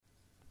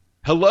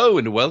Hello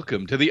and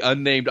welcome to the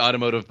Unnamed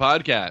Automotive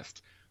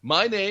Podcast.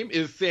 My name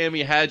is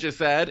Sammy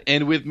Haj-Assad,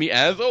 and with me,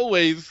 as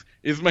always,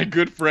 is my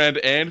good friend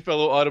and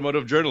fellow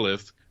automotive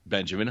journalist,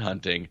 Benjamin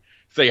Hunting.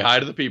 Say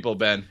hi to the people,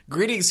 Ben.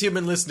 Greetings,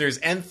 human listeners,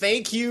 and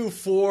thank you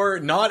for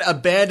not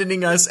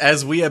abandoning us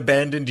as we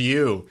abandoned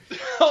you.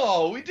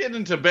 Oh, we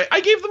didn't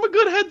I gave them a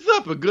good heads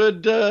up, a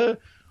good, a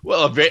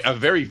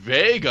very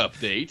vague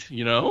update,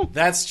 you know?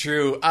 That's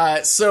true.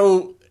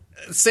 So,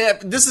 Sam,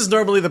 this is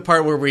normally the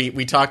part where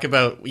we talk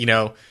about,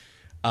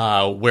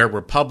 where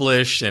we're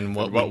published and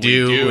what we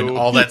do and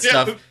all that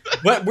stuff.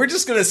 But we're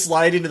just going to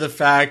slide into the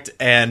fact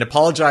and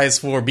apologize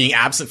for being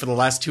absent for the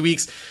last 2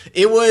 weeks.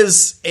 It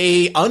was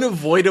a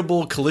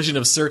unavoidable collision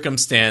of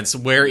circumstance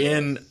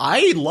wherein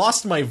I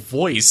lost my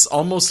voice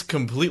almost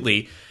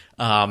completely.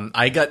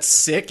 I got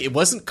sick. It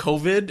wasn't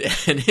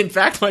COVID. And in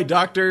fact, my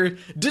doctor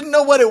didn't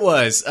know what it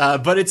was.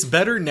 But it's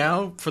better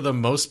now for the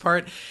most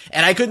part.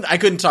 And I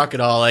couldn't talk at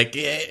all. Like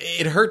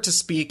it hurt to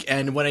speak.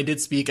 And when I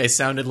did speak, I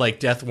sounded like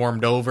death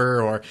warmed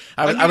over, or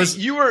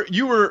you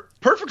were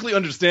perfectly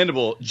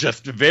understandable,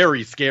 just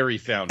very scary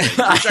sounding,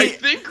 which I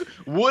think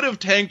would have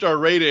tanked our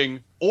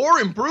rating or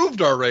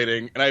improved our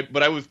rating.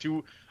 But I was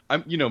you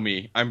know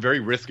me, I'm very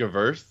risk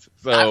averse.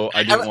 So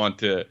I didn't want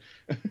to.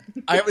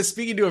 I was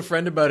speaking to a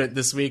friend about it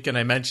this week, and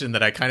I mentioned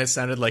that I kind of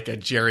sounded like a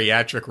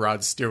geriatric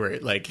Rod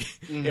Stewart. Like,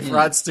 if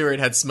Rod Stewart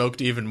had smoked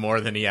even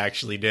more than he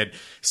actually did.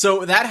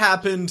 So that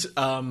happened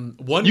 1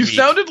 week. You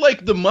sounded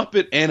like the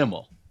Muppet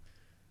Animal.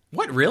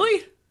 What,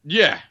 really?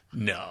 Yeah.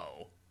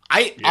 No.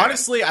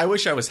 Honestly, I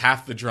wish I was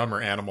half the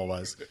drummer Animal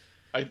was.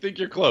 I think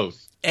you're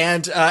close.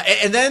 And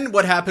then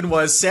what happened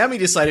was Sammy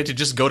decided to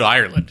just go to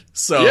Ireland.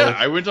 So yeah,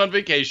 I went on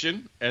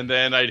vacation, and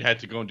then I had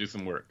to go and do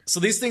some work. So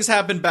these things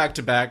happened back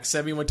to back.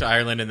 Sammy went to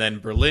Ireland and then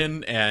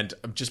Berlin, and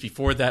just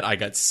before that, I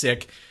got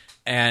sick,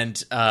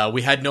 and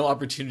we had no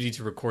opportunity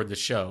to record the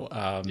show.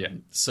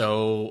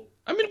 So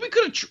I mean, we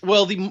could have.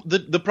 Well,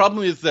 the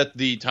problem is that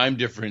the time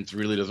difference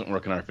really doesn't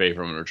work in our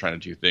favor when we're trying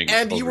to do things.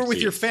 And you were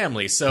with your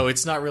family, so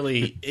it's not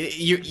really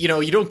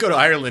you don't go to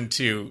Ireland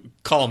to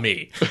call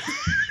me.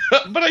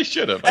 But I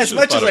should have. As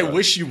much as I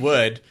wish you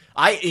would.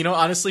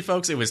 Honestly,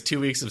 folks, it was 2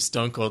 weeks of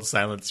stone cold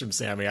silence from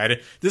Sammy.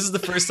 This is the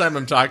first time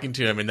I'm talking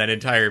to him in that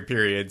entire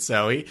period.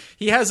 So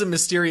he has a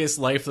mysterious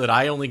life that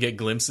I only get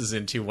glimpses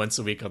into once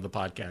a week on the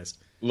podcast.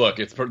 Look,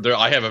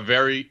 I have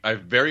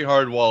very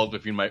hard walls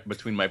between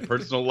my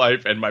personal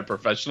life and my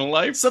professional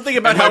life. Something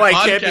about how I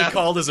can't be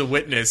called as a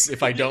witness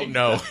if I don't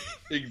know.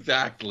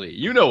 Exactly.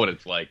 You know what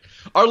it's like.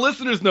 Our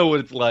listeners know what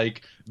it's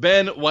like.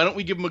 Ben, why don't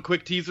we give them a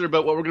quick teaser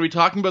about what we're going to be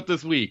talking about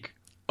this week?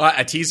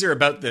 A teaser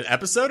about the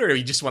episode, or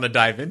you just want to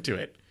dive into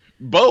it?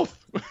 Both.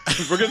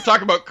 We're going to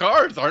talk about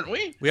cars, aren't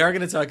we? We are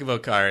going to talk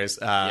about cars.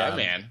 Yeah,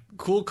 man.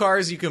 Cool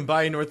cars you can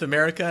buy in North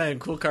America and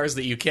cool cars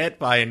that you can't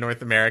buy in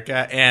North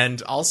America.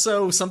 And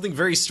also something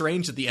very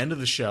strange at the end of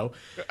the show.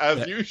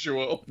 As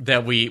usual.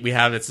 That we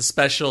have. It's a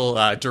special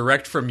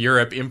direct from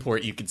Europe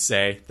import, you could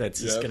say,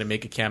 that's just going to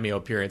make a cameo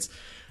appearance.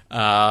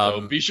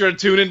 So be sure to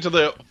tune into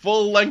the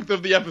full length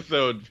of the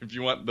episode if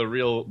you want the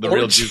real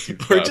juicy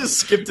stuff. Or just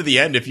skip to the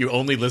end if you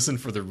only listen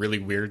for the really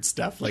weird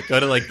stuff. Like, go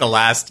to the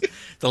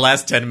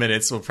last 10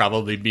 minutes will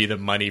probably be the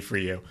money for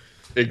you.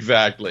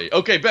 Exactly.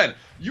 Okay, Ben,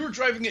 you were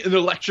driving an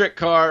electric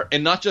car,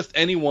 and not just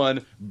any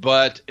one,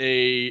 but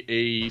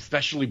a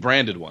specially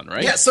branded one,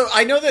 right? Yeah, so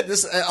I know that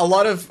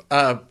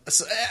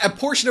a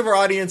portion of our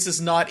audience is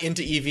not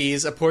into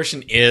EVs, a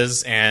portion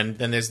is, and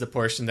then there's the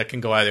portion that can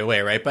go either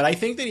way, right? But I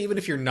think that even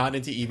if you're not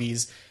into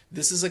EVs,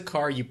 this is a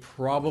car you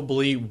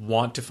probably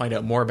want to find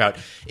out more about.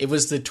 It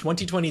was the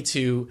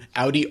 2022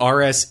 Audi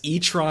RS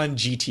e-tron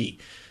GT.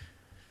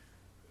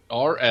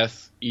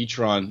 RS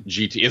e-tron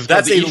GT.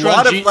 That's a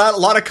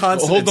lot of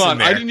consonants. Hold on, in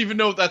there. I didn't even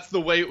know that's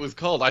the way it was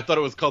called. I thought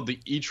it was called the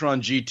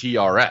e-tron GT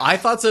RS. I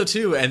thought so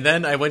too, and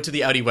then I went to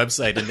the Audi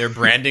website, and their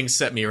branding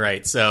set me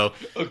right. So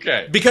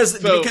okay,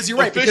 because you're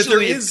right. Because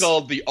it's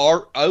called the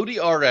Audi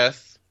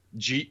RS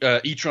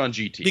e-tron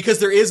GT. Because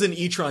there is an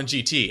e-tron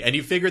GT, and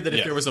you figured that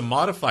if there was a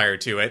modifier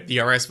to it, the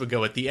RS would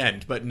go at the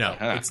end. But no,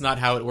 it's not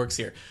how it works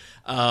here.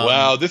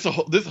 Wow, this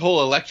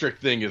whole electric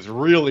thing is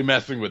really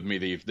messing with me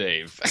these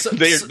days.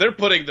 They're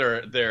putting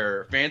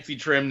their fancy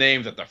trim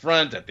names at the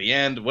front, at the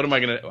end.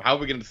 How are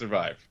we gonna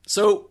survive?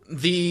 So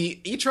the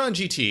e-tron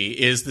GT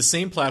is the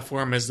same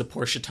platform as the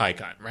Porsche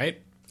Taycan,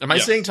 right? Am I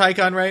saying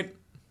Taycan right?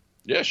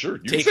 Yeah, sure.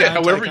 You can say it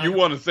however you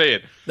want to say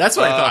it. That's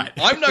what I thought.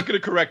 I'm not going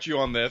to correct you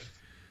on this.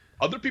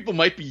 Other people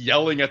might be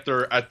yelling at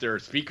their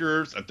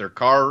speakers, at their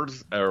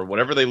cars, or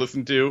whatever they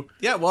listen to.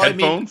 Yeah, well,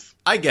 headphones.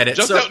 I get it.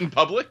 Just out in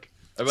public.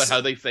 About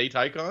how they say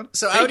Taycan?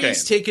 So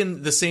Audi's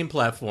taken the same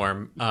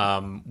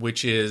platform,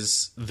 which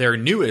is their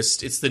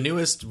newest. It's the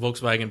newest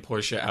Volkswagen,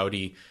 Porsche,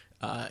 Audi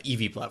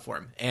EV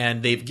platform,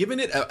 and they've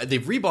given it.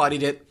 They've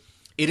rebodied it.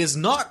 It is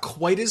not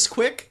quite as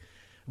quick,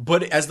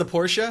 but as the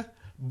Porsche.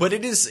 But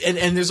it is,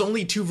 and there's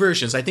only two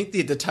versions. I think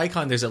the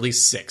Taycan there's at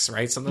least six,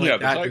 right? Something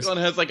like that. Yeah, the Taycan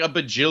has like a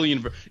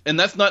bajillion, and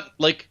that's not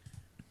like.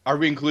 Are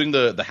we including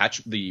the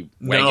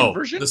wagon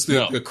version?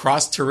 The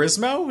Cross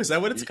Turismo? Is that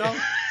what it's called?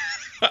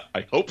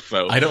 I hope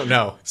so. I don't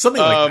know.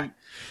 Something like that.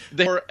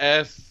 They were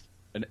an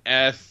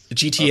S, a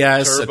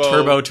GTS,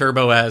 a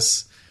Turbo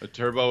S. A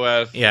Turbo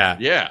S.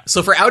 Yeah.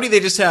 So for Audi, they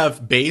just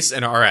have base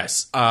and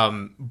RS.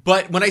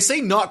 But when I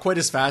say not quite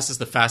as fast as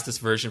the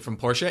fastest version from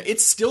Porsche,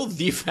 it's still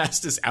the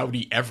fastest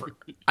Audi ever.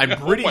 I'm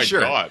pretty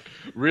sure. Oh my God.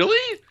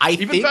 Really?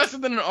 Even faster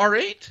than an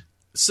R8?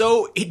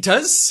 So it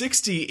does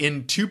 60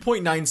 in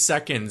 2.9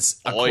 seconds,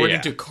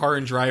 according to Car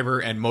and Driver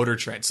and Motor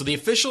Trend. So the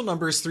official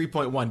number is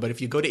 3.1, but if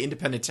you go to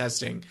independent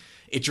testing,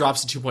 it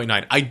drops to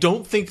 2.9. I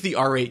don't think the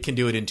R8 can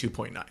do it in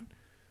 2.9.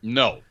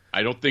 No,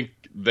 I don't think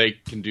they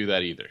can do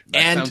that either.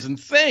 That sounds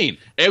insane.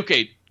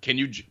 Okay, can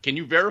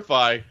you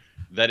verify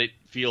that it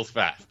feels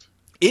fast?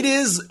 It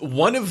is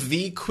one of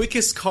the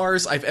quickest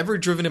cars I've ever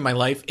driven in my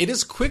life. It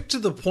is quick to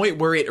the point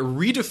where it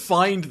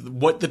redefined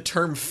what the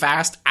term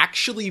fast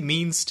actually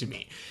means to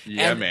me.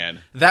 Yeah,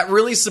 man. That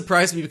really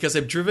surprised me because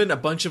I've driven a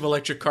bunch of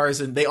electric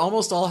cars and they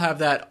almost all have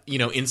that,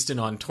 instant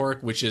on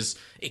torque, which is,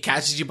 it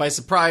catches you by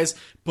surprise.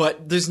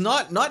 But there's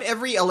not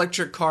every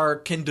electric car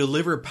can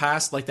deliver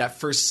past like that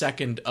first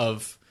second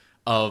of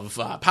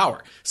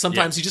power.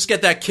 Sometimes you just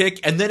get that kick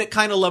and then it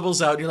kind of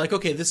levels out and you're like,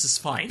 okay, this is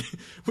fine.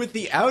 With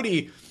the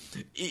Audi,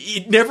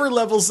 it never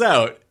levels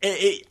out.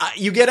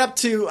 You get up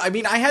to,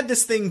 I had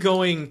this thing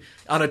going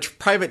on a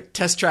private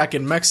test track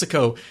in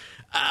Mexico,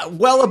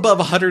 well above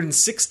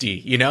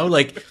 160,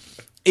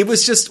 it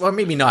was just, well,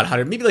 maybe not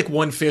 100, maybe like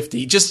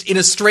 150, just in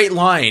a straight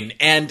line.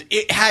 And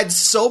it had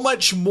so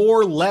much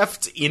more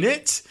left in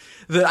it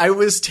that I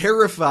was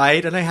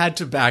terrified and I had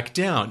to back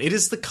down. It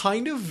is the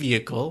kind of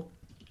vehicle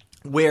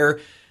where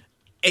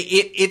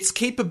its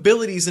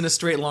capabilities in a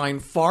straight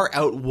line far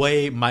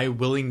outweigh my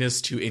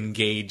willingness to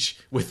engage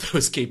with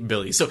those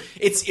capabilities. So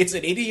it's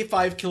an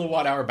 85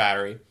 kilowatt hour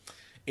battery.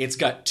 It's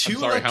got two. I'm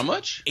sorry, how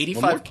much?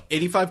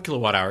 85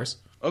 kilowatt hours.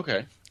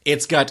 Okay.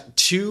 It's got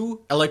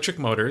two electric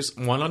motors,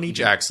 one on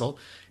each axle.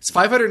 It's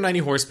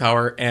 590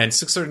 horsepower and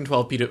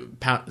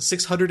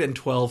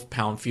 612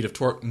 pound-feet of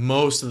torque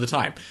most of the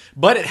time.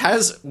 But it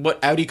has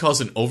what Audi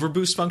calls an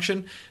overboost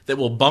function that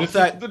will bump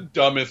This is the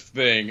dumbest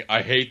thing.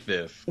 I hate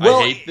this. Well,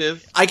 I hate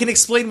this. I can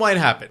explain why it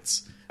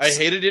happens. I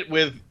hated it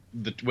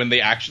when they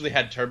actually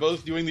had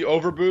turbos doing the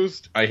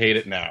overboost. I hate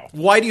it now.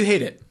 Why do you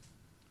hate it?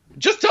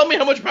 Just tell me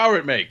how much power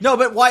it makes. No,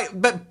 but why?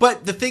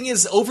 But the thing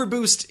is,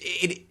 overboost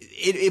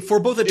it for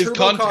both a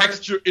turbo car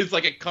is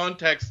like a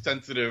context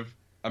sensitive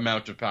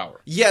amount of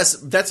power. Yes,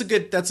 that's a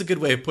good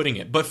way of putting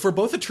it. But for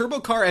both a turbo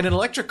car and an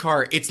electric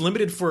car, it's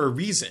limited for a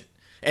reason,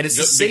 and it's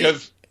just the same,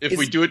 because if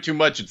we do it too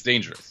much, it's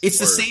dangerous. It's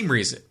the same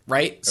reason,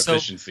 right?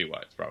 Efficiency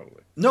wise,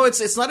 probably. No,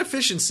 it's not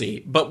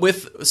efficiency, but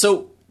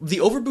the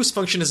overboost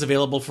function is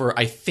available for,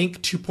 I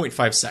think,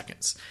 2.5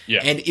 seconds. Yeah.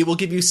 And it will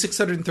give you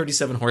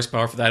 637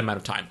 horsepower for that amount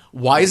of time.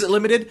 Why is it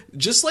limited?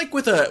 Just like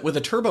with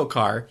a turbo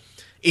car,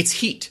 it's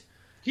heat.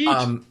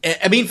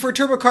 For a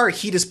turbo car,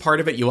 heat is part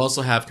of it. You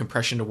also have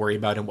compression to worry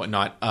about and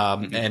whatnot,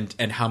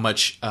 and how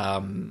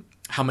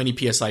many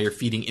PSI you're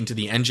feeding into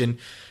the engine.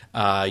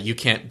 You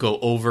can't go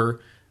over.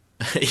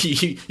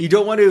 You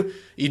don't want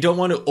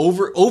to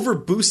over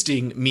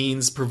boosting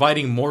means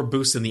providing more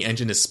boost than the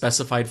engine is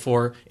specified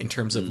for in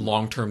terms of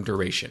long-term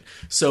duration.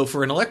 So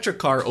for an electric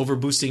car, over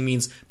boosting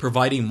means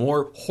providing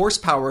more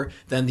horsepower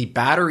than the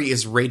battery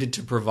is rated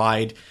to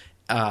provide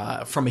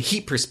from a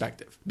heat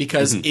perspective.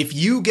 Because if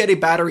you get a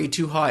battery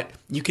too hot,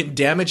 you can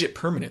damage it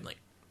permanently.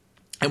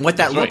 And what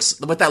that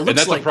looks like,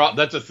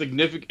 that's a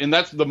significant, and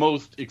that's the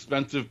most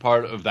expensive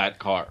part of that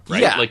car,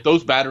 right? Yeah. Like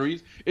those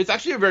batteries. It's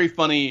actually a very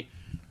funny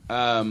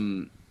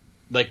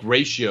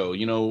ratio,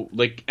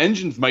 like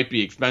engines might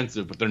be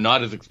expensive, but they're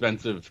not as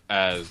expensive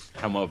as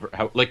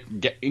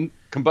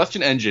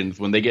combustion engines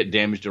when they get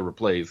damaged or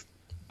replaced.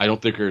 I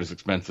don't think are as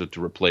expensive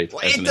to replace.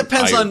 Well, it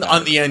depends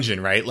on the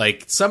engine, right?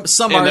 Like some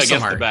and are, I some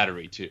guess aren't. The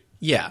battery too.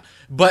 Yeah,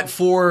 but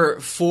for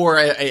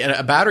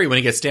a battery, when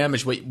it gets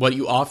damaged, what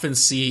you often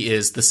see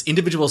is this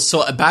individual.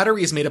 So a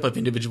battery is made up of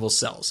individual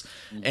cells,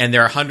 and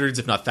there are hundreds,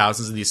 if not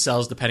thousands, of these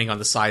cells depending on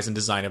the size and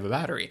design of a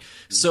battery.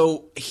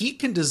 So heat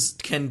can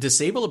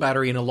disable a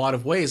battery in a lot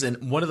of ways,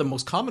 and one of the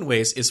most common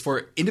ways is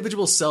for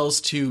individual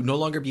cells to no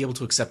longer be able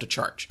to accept a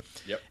charge.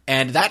 Yep.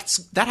 And that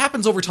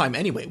happens over time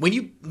anyway. When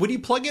you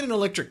plug in an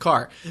electric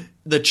car,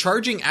 the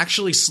charging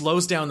actually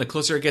slows down the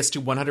closer it gets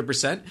to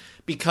 100%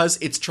 because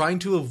it's trying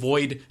to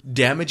avoid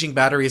damaging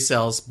battery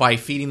cells by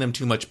feeding them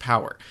too much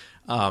power.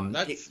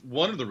 That's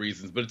one of the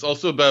reasons, but it's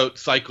also about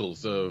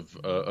cycles of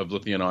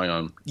lithium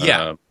ion.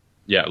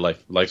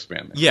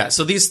 Lifespan. Yeah,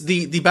 so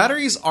the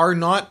batteries are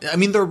not,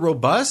 they're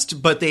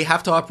robust, but they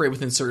have to operate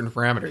within certain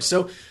parameters.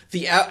 So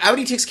the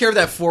Audi takes care of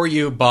that for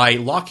you by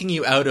locking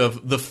you out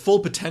of the full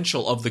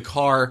potential of the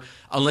car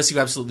unless you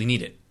absolutely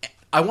need it.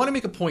 I want to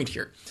make a point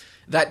here.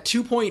 That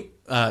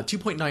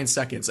 2.9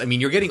 seconds,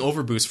 you're getting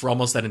overboost for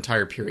almost that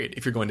entire period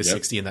if you're going to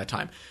 60 in that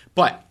time.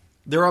 But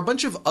there are a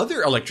bunch of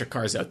other electric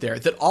cars out there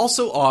that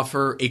also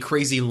offer a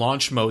crazy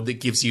launch mode that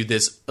gives you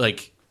this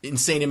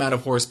insane amount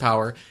of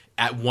horsepower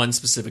at one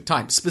specific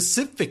time.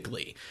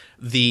 Specifically,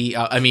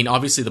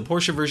 obviously the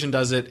Porsche version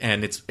does it,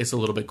 and it's a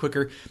little bit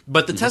quicker.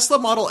 But the Tesla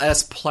Model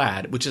S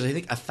Plaid, which is I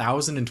think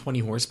 1,020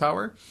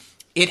 horsepower,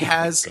 It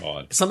has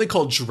something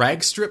called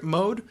drag strip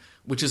mode,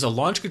 which is a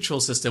launch control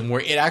system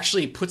where it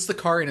actually puts the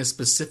car in a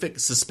specific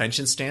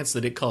suspension stance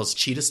that it calls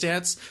cheetah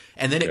stance,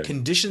 and then it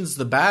conditions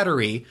the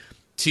battery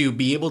to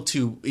be able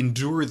to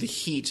endure the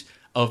heat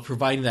of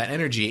providing that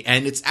energy.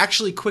 And it's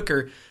actually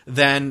quicker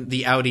than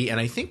the Audi, and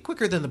I think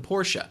quicker than the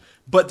Porsche.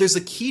 But there's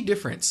a key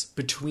difference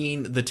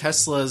between the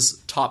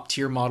Tesla's top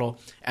tier model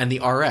and the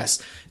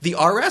RS. The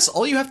RS,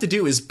 all you have to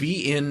do is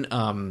be in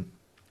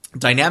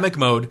dynamic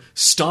mode,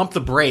 stomp the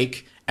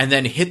brake, and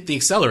then hit the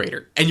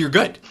accelerator, and you're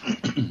good.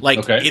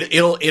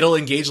 It'll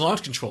engage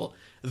launch control.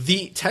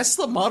 The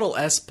Tesla Model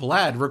S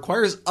Plaid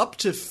requires up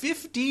to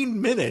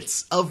 15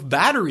 minutes of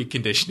battery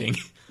conditioning.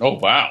 Oh,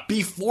 wow.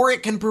 Before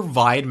it can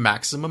provide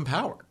maximum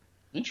power.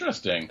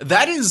 Interesting.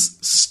 That is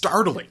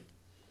startling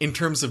in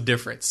terms of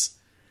difference.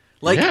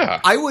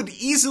 I would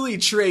easily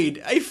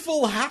trade a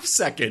full half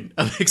second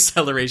of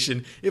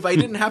acceleration if I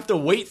didn't have to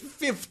wait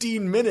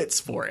 15 minutes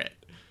for it.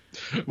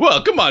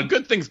 Well, come on.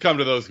 Good things come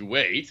to those who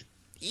wait.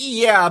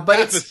 Yeah, but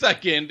half a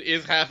second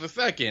is half a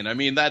second. I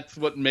mean, that's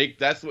what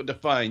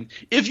defines.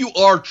 If you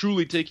are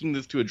truly taking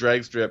this to a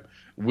drag strip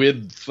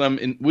with some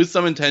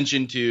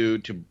intention to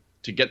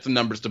get some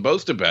numbers to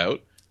boast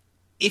about,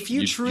 if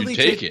you truly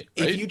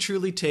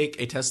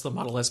take a Tesla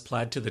Model S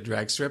Plaid to the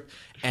drag strip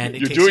and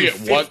it takes you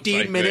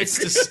 15 minutes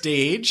to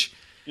stage,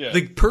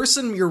 the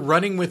person you're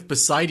running with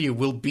beside you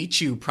will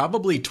beat you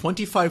probably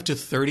 25 to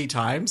 30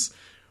 times.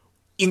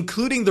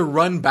 Including the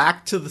run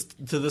back to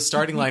the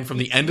starting line from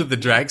the end of the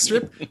drag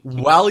strip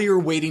while you're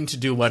waiting to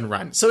do one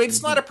run. So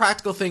it's not a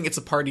practical thing. It's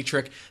a party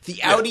trick.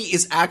 The Audi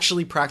is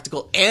actually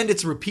practical and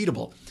it's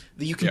repeatable.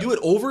 You can do it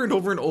over and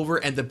over and over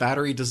and the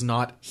battery does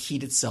not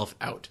heat itself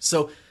out.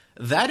 So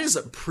that is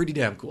pretty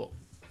damn cool.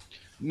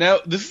 Now,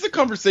 this is a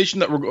conversation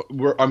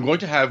that I'm going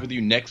to have with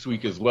you next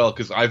week as well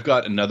because I've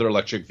got another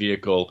electric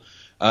vehicle.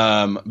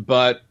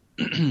 But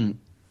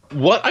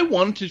what I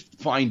wanted to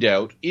find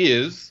out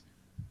is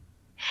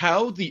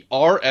how the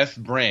RS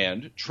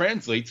brand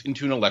translates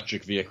into an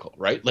electric vehicle,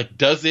 right? Like,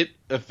 does it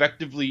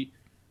effectively?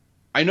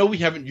 I know you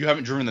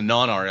haven't driven the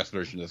non-RS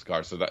version of this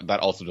car, so that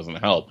also doesn't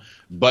help.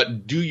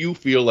 But do you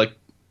feel like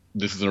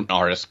this is an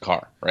RS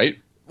car, right?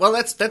 Well,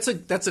 that's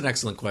an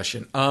excellent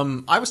question.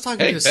 I was talking.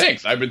 Hey,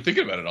 thanks. I've been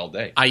thinking about it all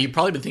day. You've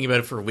probably been thinking about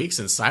it for weeks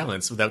in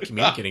silence without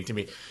communicating to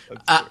me.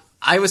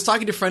 I was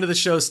talking to a friend of the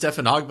show,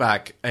 Stefan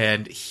Ogbach,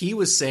 and he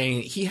was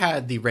saying he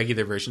had the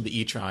regular version of the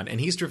e-tron, and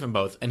he's driven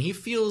both, and he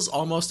feels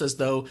almost as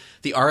though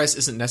the RS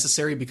isn't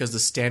necessary because the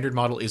standard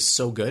model is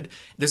so good.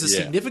 There's a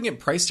significant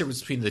price difference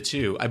between the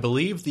two. I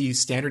believe the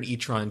standard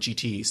e-tron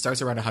GT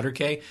starts around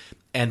 $100K,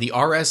 and the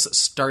RS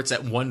starts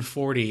at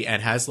 $140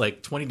 and has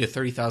like $20,000 to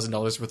 $30,000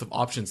 worth of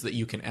options that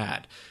you can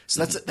add.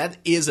 So that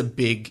is a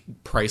big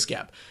price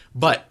gap.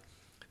 But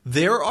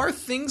there are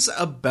things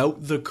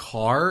about the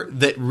car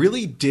that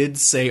really did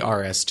say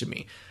RS to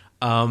me.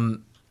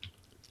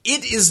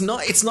 It's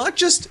not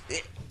just,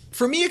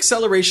 for me,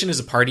 acceleration is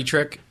a party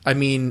trick. I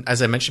mean,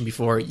 as I mentioned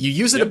before, you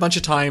use it a bunch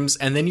of times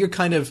and then you're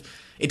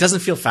it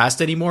doesn't feel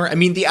fast anymore. I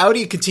mean, the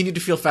Audi continued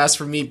to feel fast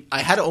for me.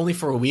 I had it only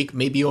for a week,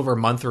 maybe over a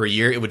month or a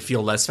year, it would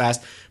feel less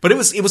fast, but it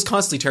was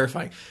constantly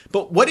terrifying.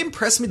 But what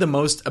impressed me the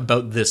most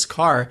about this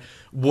car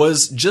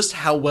was just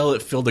how well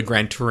it filled a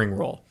Grand Touring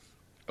role.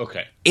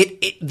 Okay.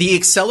 The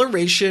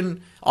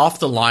acceleration off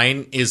the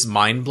line is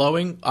mind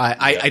blowing.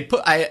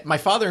 My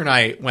father and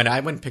I, when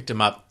I went and picked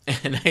him up,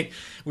 and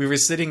we were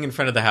sitting in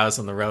front of the house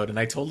on the road, and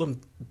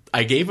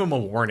I gave him a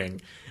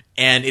warning,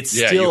 and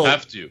you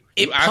have to.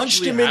 It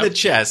punched him in the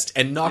chest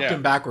and knocked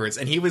him backwards,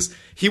 and he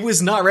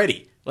was not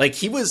ready. Like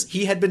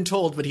he had been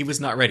told, but he was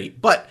not ready.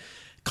 But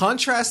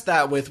contrast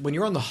that with when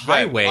you're on the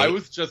highway. I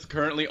was just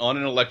currently on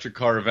an electric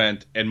car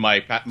event, and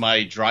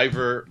my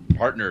driver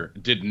partner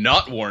did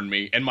not warn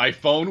me, and my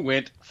phone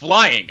went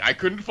flying. I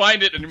couldn't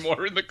find it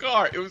anymore in the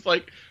car. It was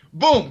like,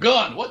 boom,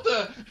 gone. What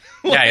the?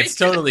 Yeah, it's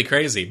totally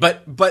crazy.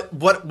 But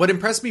what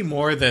impressed me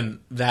more than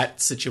that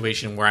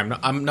situation where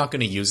I'm not going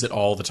to use it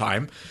all the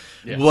time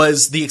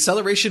was the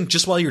acceleration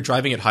just while you're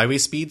driving at highway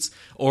speeds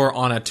or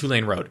on a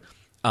 2-lane road.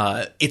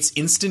 It's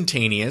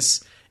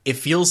instantaneous. It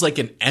feels like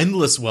an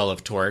endless well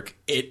of torque.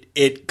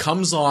 It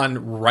comes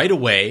on right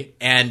away,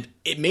 and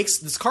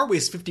this car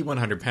weighs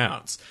 5,100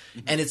 pounds.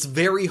 And it's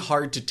very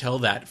hard to tell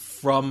that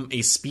from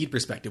a speed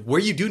perspective. Where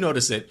you do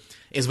notice it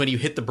is when you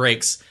hit the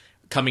brakes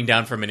coming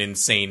down from an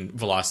insane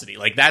velocity.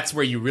 Like, that's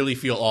where you really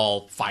feel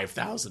all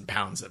 5,000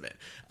 pounds of it.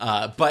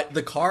 But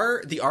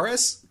the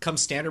RS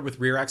comes standard with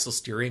rear axle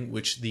steering,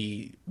 which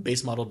the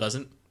base model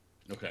doesn't.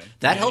 Okay.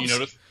 That helps.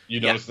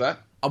 You notice that?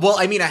 Well,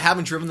 I mean, I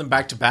haven't driven them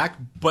back to back,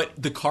 but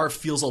the car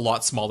feels a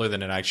lot smaller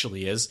than it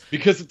actually is.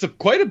 Because it's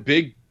quite a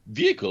big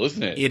vehicle,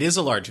 isn't it? It is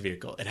a large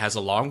vehicle. It has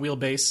a long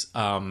wheelbase.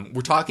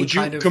 We're talking Would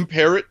you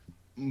compare it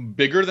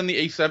bigger than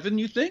the A7,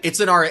 you think? It's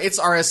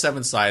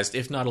RS7 sized,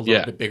 if not a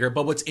little bit bigger.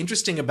 But what's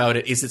interesting about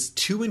it is it's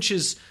 2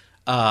 inches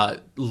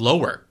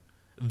lower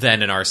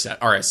than an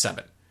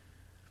RS7.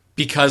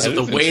 Because of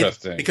the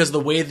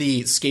way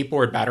the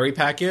skateboard battery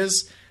pack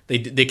is,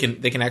 they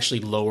can actually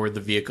lower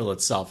the vehicle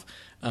itself.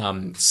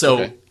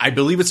 I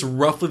believe it's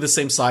roughly the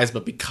same size,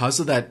 but because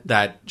of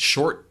that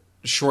short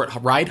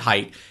ride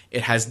height,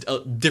 it has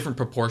different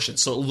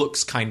proportions, so it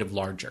looks kind of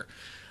larger.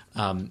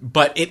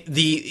 But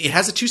it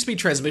has a 2-speed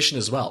transmission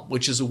as well,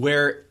 which is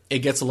where it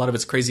gets a lot of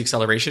its crazy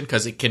acceleration,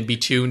 because it can be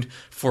tuned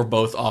for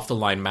both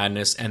off-the-line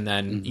madness and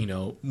then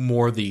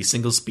more the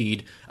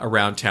single-speed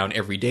around town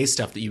everyday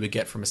stuff that you would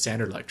get from a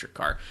standard electric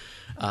car.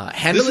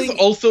 This is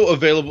also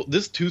available.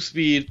 This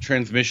 2-speed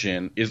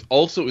transmission is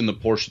also in the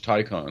Porsche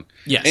Taycan.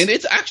 Yes, and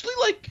it's actually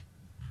like,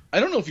 I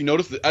don't know if you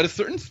noticed it, at a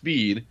certain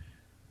speed,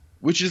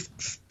 which is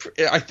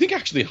I think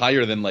actually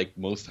higher than like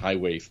most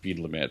highway speed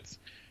limits,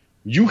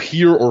 you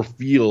hear or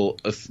feel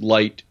a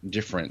slight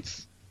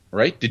difference,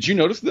 right? Did you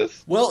notice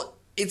this? Well,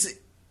 it's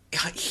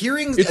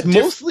hearing. It's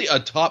mostly a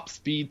top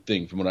speed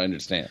thing, from what I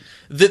understand.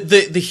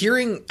 The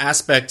hearing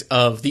aspect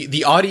of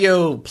the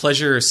audio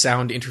pleasure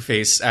sound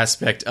interface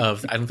aspect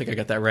of, I don't think I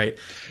got that right.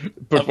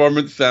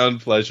 Performance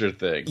sound pleasure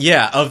thing.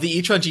 Yeah, of the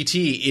e-tron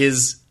GT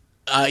is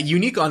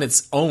unique on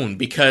its own,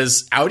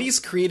 because Audi's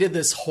created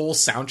this whole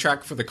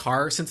soundtrack for the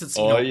car, since it's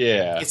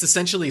it's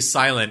essentially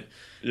silent.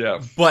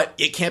 Yeah, but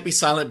it can't be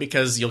silent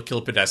because you'll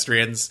kill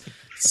pedestrians.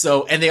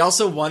 So, and they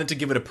also wanted to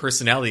give it a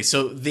personality.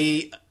 So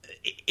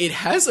it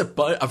has a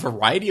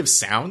variety of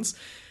sounds,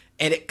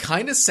 and it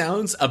kind of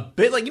sounds a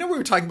bit like, we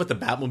were talking about the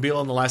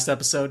Batmobile in the last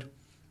episode.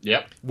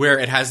 Yep. Where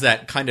it has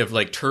that kind of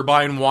like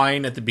turbine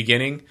whine at the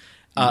beginning.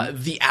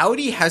 The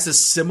Audi has a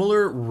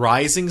similar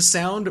rising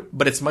sound,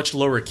 but it's much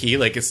lower key.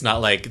 Like, it's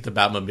not like the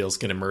Batmobile's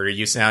going to murder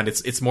you sound.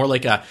 It's more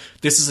like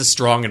this is a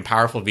strong and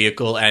powerful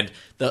vehicle, and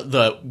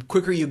the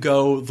quicker you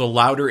go, the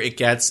louder it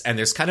gets, and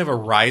there's kind of a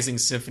rising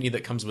symphony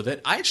that comes with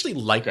it. I actually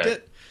liked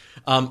it.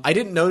 I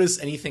didn't notice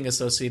anything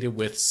associated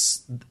with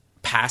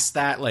past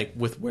that, like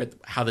with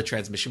how the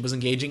transmission was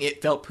engaging.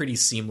 It felt pretty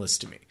seamless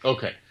to me.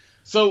 Okay.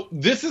 So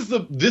this is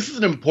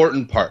an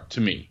important part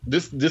to me.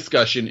 This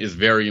discussion is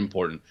very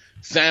important.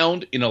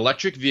 Sound in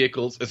electric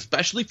vehicles,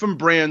 especially from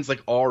brands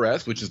like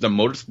RS, which is the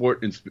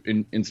motorsport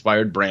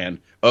inspired brand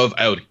of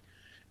Audi.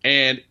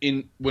 And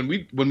when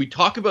we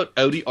talk about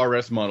Audi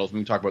RS models,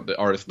 when we talk about the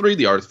RS3,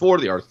 the RS4,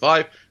 the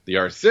RS5, the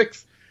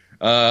RS6,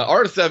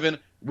 RS7,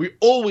 we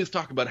always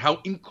talk about how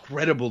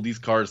incredible these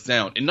cars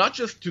sound, and not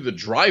just to the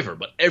driver,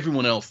 but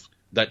everyone else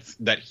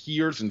that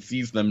hears and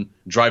sees them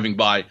driving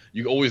by.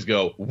 You always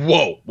go,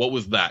 "Whoa, what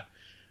was that?"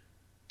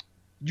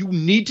 You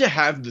need to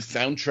have the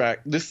soundtrack,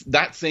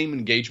 that same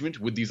engagement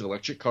with these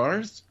electric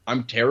cars.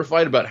 I'm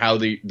terrified about how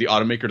the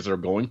automakers are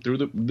going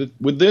through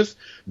with this.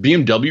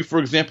 BMW, for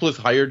example, has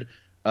hired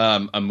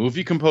a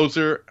movie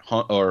composer,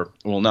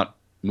 not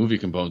movie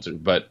composer,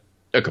 but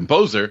a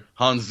composer,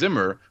 Hans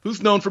Zimmer,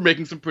 who's known for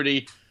making some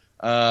pretty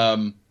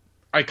iconic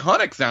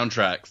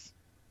soundtracks,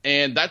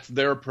 and that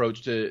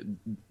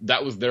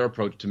was their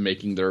approach to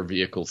making their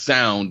vehicle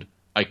sound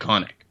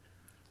iconic.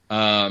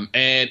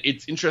 And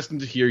it's interesting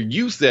to hear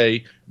you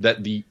say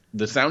that the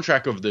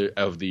soundtrack of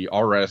the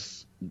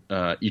RS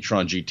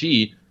e-tron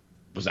GT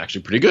was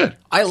actually pretty good.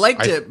 I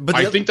liked it, but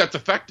I think that's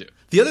effective.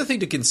 The other thing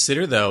to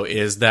consider, though,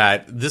 is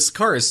that this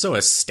car is so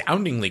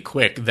astoundingly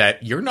quick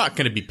that you're not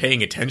going to be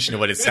paying attention to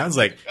what it sounds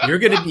like. You're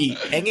going to be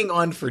hanging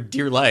on for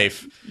dear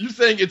life. You're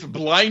saying it's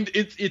blind?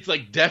 It's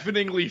like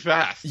deafeningly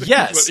fast.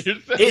 Yes,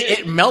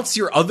 it melts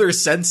your other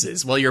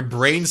senses while your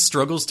brain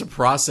struggles to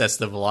process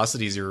the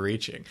velocities you're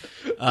reaching.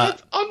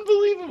 That's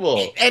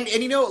unbelievable. And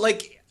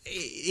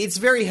it's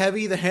very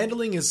heavy. The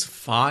handling is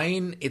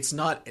fine. It's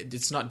not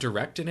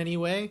direct in any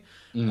way.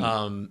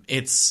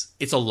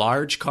 It's a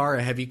large car,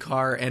 a heavy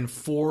car, and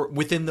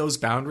within those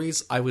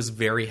boundaries, I was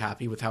very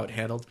happy with how it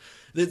handled.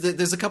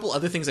 There's a couple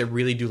other things I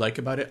really do like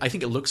about it. I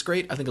think it looks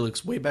great. I think it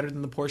looks way better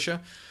than the Porsche.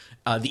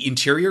 The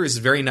interior is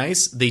very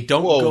nice. They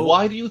don't go...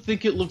 Why do you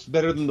think it looks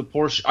better than the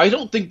Porsche? I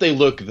don't think they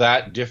look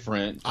that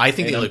different. I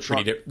think they look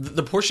pretty different.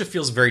 The Porsche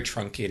feels very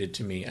truncated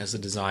to me as a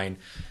design.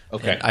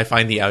 Okay. And I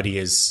find the Audi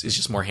is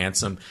just more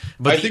handsome.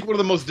 But I think one of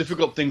the most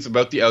difficult things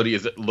about the Audi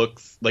is it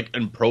looks, like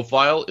in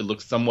profile, it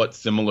looks somewhat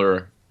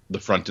similar, the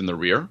front and the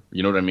rear.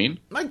 You know what I mean?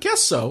 I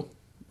guess so.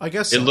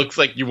 It looks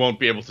like you won't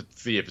be able to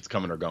see if it's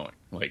coming or going.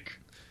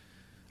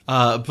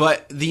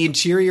 But the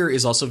interior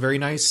is also very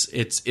nice.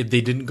 They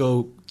didn't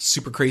go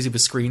super crazy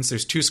with screens.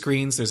 There's 2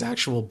 screens. There's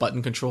actual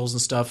button controls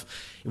and stuff.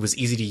 It was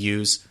easy to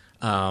use.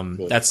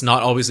 Cool. That's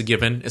not always a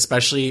given,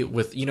 especially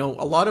with a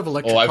lot of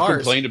electric cars. I've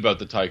complained about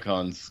the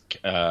Taycan's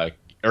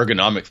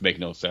ergonomics make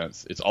no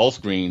sense. It's all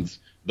screens.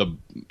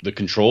 The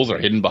controls are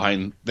hidden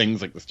behind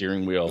things like the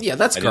steering wheel. Yeah,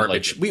 that's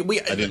garbage.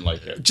 I didn't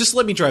like it. Just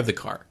let me drive the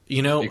car.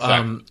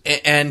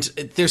 Exactly. And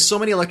there's so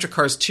many electric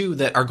cars too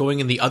that are going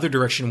in the other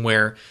direction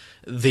where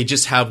they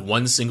just have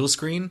one single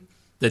screen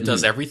that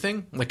does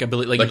everything. Like I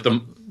believe,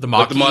 the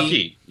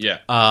Mach-E. Yeah.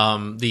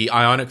 The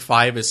Ioniq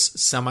 5 is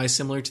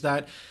semi-similar to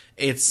that.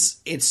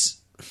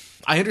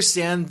 I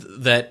understand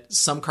that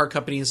some car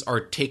companies are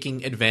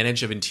taking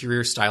advantage of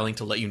interior styling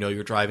to let you know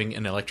you're driving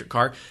an electric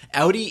car.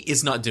 Audi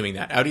is not doing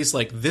that. Audi's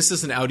like, this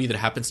is an Audi that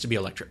happens to be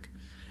electric.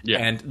 Yeah.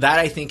 And that,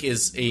 I think,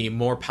 is a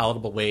more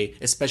palatable way,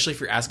 especially if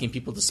you're asking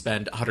people to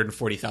spend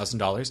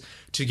 $140,000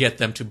 to get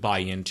them to buy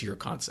into your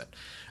concept.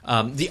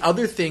 The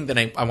other thing that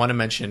I want to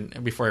mention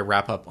before I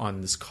wrap up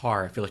on this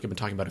car, I feel like I've been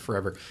talking about it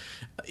forever,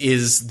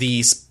 is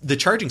the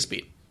charging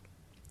speed.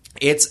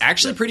 It's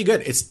actually pretty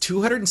good. It's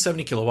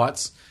 270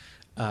 kilowatts.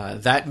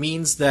 That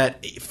means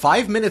that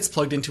 5 minutes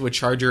plugged into a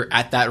charger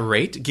at that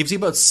rate gives you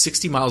about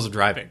 60 miles of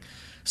driving.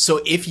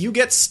 So if you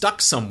get stuck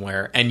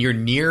somewhere and you're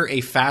near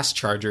a fast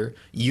charger,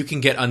 you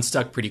can get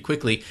unstuck pretty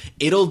quickly.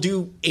 It'll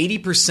do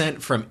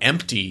 80% from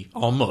empty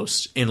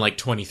almost in like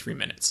 23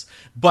 minutes.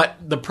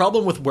 But the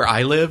problem with where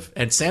I live,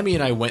 and Sammy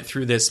and I went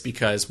through this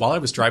because while I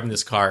was driving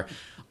this car,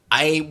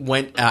 I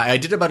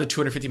did about a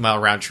 250-mile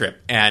round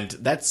trip, and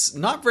that's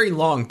not very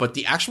long, but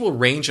the actual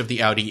range of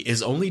the Audi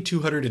is only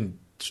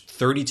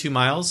 232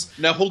 miles.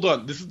 Now, hold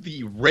on. This is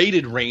the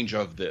rated range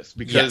of this,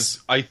 because Yes.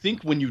 I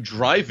think when you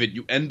drive it,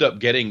 you end up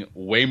getting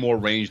way more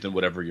range than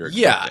whatever you're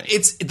expecting. Yeah,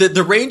 it's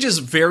the range is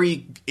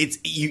very. It's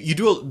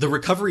the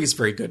recovery is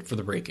very good for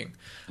the braking,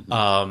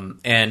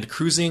 and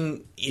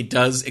cruising, it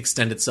does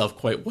extend itself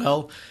quite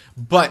well.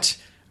 But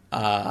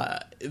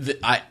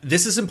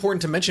this is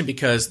important to mention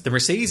because the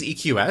Mercedes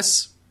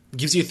EQS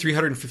gives you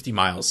 350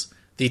 miles.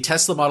 The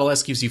Tesla Model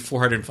S gives you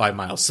 405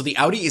 miles. So the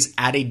Audi is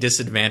at a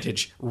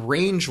disadvantage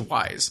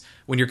range-wise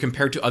when you're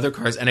compared to other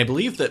cars. And I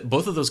believe that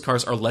both of those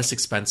cars are less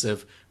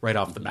expensive right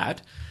off the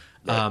bat.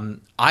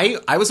 Right.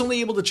 I was only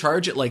able to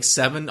charge at like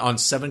 7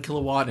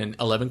 kilowatt and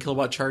 11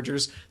 kilowatt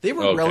chargers. They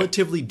were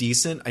relatively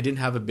decent. I didn't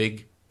have a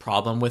big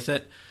problem with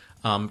it.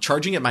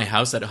 Charging at my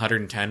house at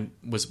 110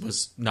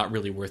 was not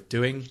really worth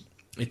doing.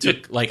 It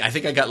took I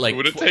think I got like... It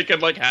would have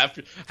taken like half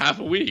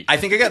a week. I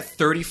think I got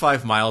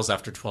 35 miles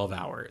after 12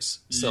 hours.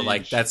 So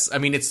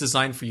Yeesh. It's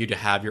designed for you to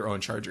have your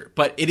own charger.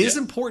 But it is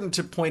important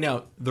to point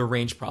out the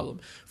range problem.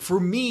 For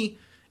me,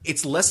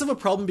 it's less of a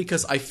problem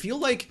because I feel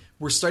like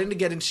we're starting to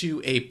get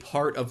into a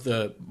part of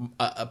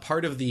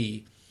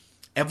the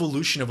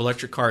evolution of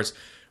electric cars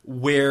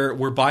where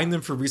we're buying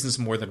them for reasons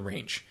more than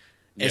range,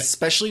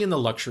 especially in the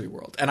luxury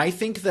world. And I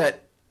think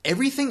that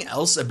everything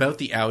else about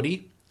the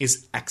Audi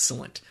is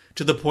excellent,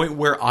 to the point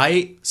where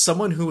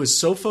someone who is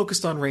so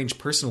focused on range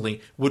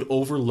personally, would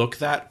overlook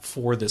that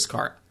for this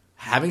car.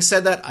 Having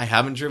said that, I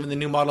haven't driven the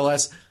new Model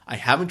S. I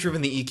haven't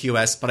driven the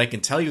EQS, but I can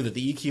tell you that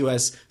the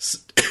EQS,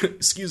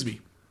 excuse me,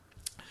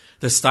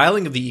 the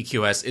styling of the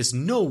EQS is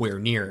nowhere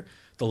near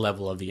the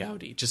level of the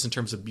Audi. Just in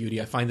terms of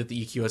beauty, I find that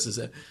the EQS is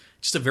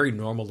just a very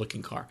normal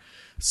looking car.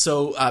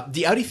 So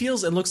the Audi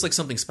feels and looks like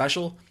something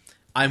special.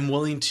 I'm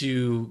willing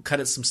to cut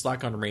it some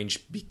slack on range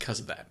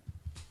because of that.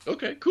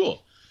 Okay,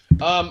 cool.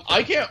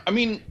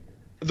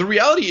 The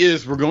reality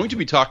is we're going to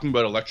be talking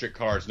about electric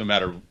cars no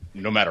matter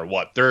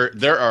what.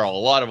 There are a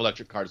lot of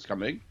electric cars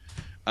coming.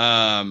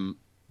 And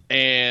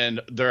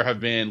there have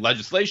been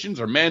legislations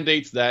or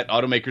mandates that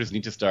automakers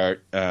need to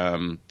start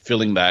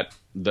filling that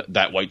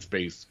white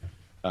space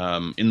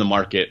in the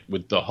market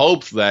with the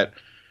hopes that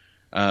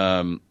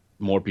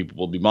more people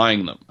will be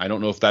buying them. I don't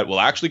know if that will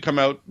actually come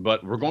out,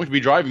 but we're going to be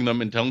driving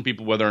them and telling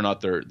people whether or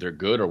not they're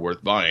good or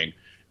worth buying.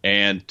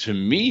 And to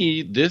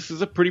me, this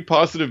is a pretty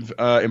positive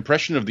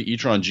impression of the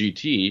e-tron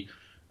GT.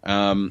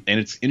 And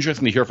it's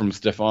interesting to hear from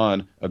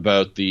Stefan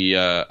about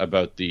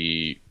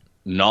the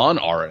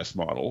non-RS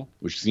model,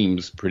 which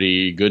seems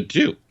pretty good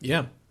too.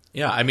 Yeah.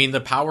 I mean,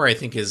 the power, I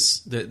think,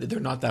 is they're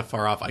not that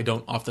far off. I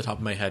don't, off the top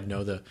of my head,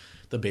 know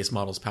the base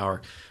model's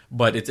power,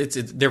 but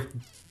they're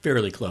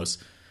fairly close.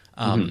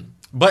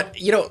 But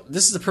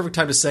this is the perfect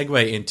time to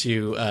segue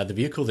into the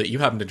vehicle that you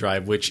happen to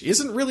drive, which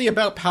isn't really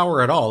about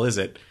power at all, is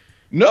it?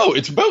 No,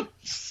 it's about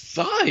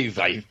size,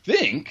 I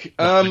think.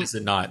 Is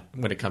it not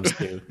when it comes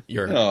to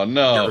your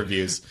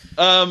reviews?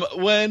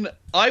 When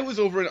I was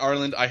over in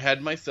Ireland, I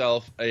had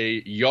myself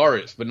a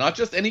Yaris, but not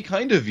just any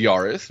kind of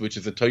Yaris, which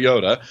is a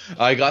Toyota.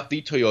 I got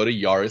the Toyota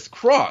Yaris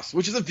Cross,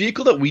 which is a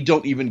vehicle that we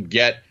don't even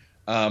get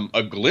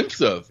a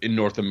glimpse of in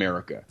North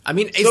America. I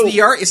mean, isn't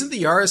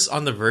the Yaris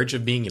on the verge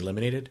of being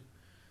eliminated?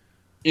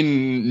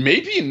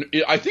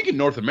 I think in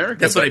North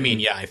America. That's what I mean.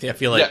 Yeah, I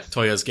feel like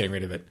Toyota's getting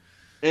rid of it.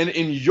 And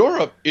in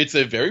Europe, it's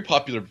a very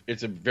popular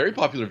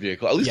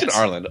vehicle, at least in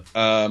Ireland.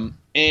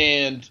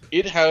 And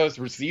it has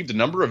received a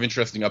number of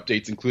interesting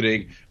updates,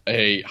 including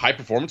a high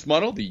performance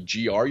model, the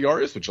GR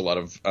Yaris, which a lot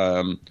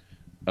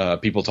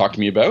of people talk to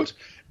me about.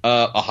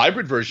 A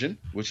hybrid version,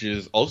 which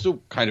is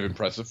also kind of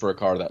impressive for a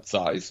car that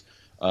size.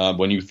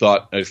 When you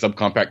thought a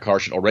subcompact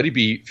car should already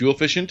be fuel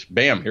efficient,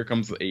 bam, here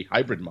comes a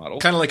hybrid model.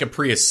 Kind of like a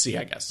Prius C,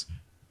 I guess.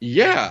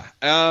 Yeah,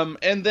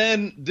 and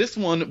then this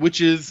one,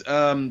 which is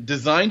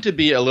designed to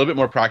be a little bit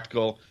more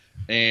practical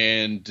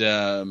and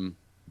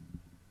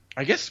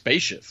I guess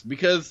spacious,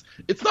 because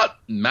it's not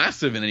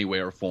massive in any way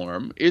or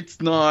form. It's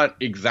not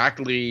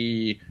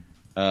exactly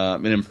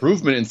an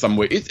improvement in some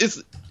way.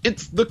 It's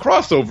the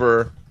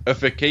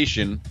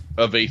crossoverification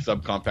of a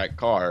subcompact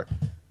car,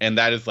 and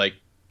that is like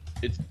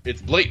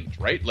it's blatant,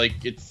 right?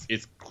 Like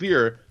it's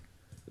clear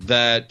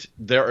that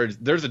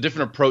there's a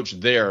different approach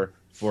there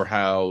for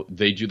how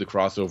they do the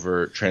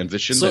crossover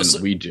transition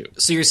than we do.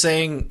 So you're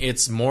saying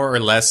it's more or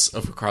less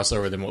of a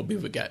crossover than what we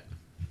would get?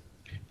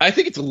 I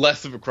think it's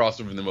less of a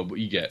crossover than what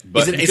we get.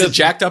 But is it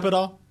jacked up at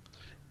all?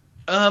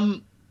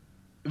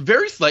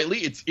 Very slightly.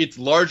 It's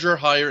larger,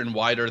 higher, and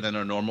wider than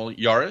a normal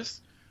Yaris,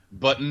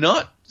 but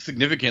not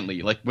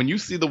significantly. Like when you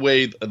see the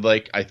way,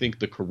 like I think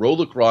the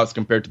Corolla Cross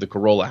compared to the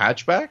Corolla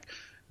hatchback,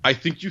 I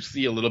think you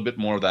see a little bit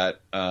more of that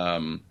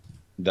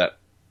that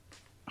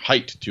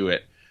height to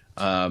it,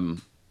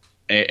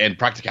 and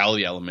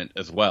practicality element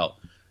as well.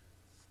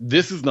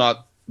 This is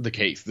not the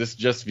case. This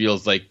just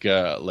feels like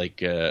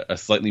a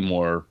slightly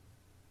more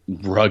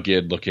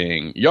rugged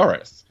looking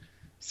Yaris.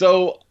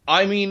 So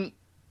I mean,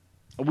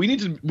 I need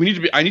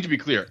to be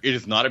clear. It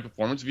is not a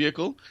performance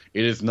vehicle.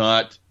 It is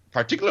not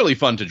particularly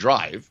fun to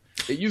drive.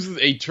 It uses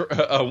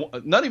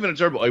not even a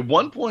turbo, a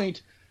 1.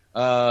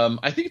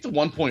 I think it's a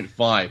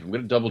 1.5. I'm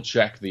going to double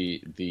check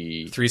the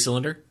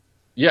 3-cylinder.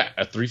 Yeah,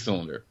 a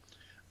 3-cylinder,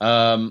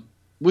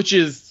 which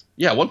is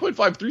 1.5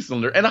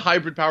 3-cylinder and a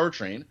hybrid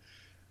powertrain.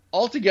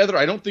 Altogether,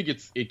 I don't think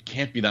it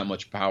can't be that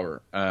much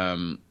power.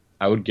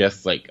 I would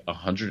guess like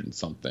 100 and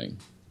something.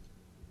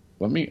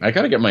 I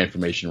gotta get my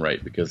information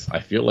right because I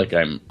feel like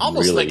I'm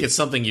almost really... like it's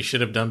something you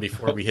should have done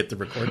before we hit the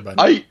record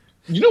button.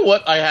 You know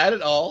what? I had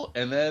it all,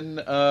 and then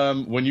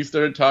when you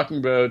started talking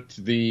about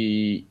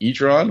the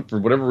e-tron,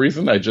 for whatever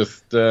reason, I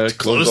just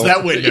closed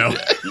that window.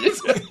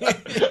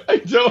 I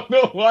don't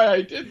know why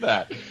I did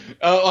that.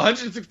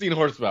 116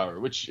 horsepower,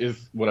 which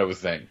is what I was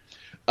saying.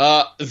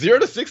 0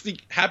 to 60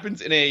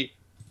 happens in a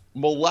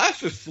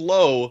molasses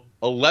slow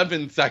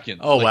 11 seconds.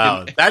 Oh, like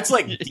wow. That's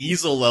like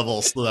diesel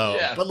level slow,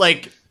 but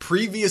like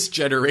previous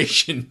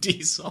generation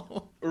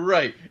diesel.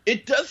 Right.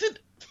 It doesn't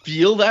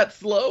feel that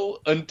slow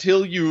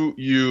until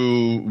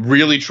you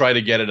really try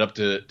to get it up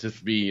to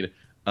speed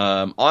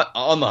on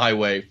the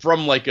highway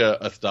from like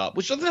a stop,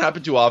 which doesn't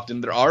happen too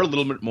often. There are a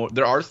little bit more.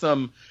 There are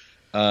some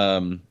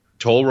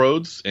toll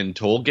roads and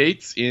toll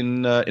gates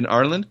in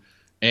Ireland,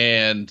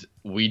 and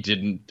we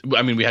didn't.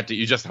 I mean, we had to.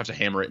 You just have to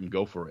hammer it and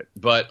go for it.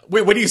 But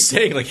wait, what are you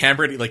saying? Like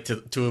hammer it, like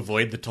to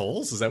avoid the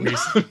tolls? Is that what you're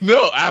saying?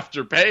 No,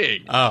 after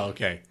paying. Oh,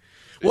 okay.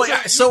 Well,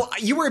 so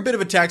you were a bit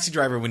of a taxi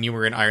driver when you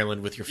were in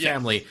Ireland with your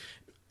family. Yes.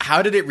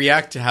 How did it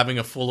react to having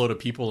a full load of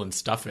people and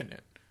stuff in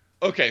it?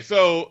 Okay,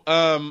 so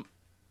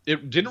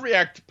it didn't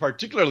react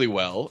particularly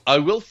well. I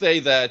will say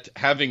that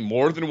having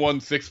more than one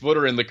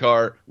 6-footer in the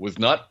car was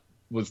not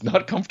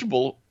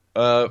comfortable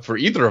for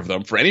either of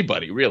them, for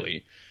anybody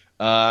really.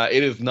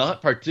 It is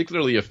not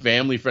particularly a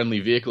family-friendly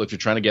vehicle if you're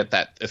trying to get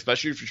that,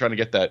 especially if you're trying to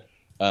get that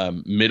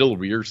middle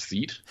rear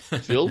seat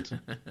filled.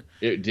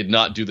 It did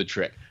not do the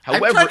trick.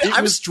 However,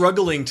 I'm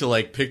struggling to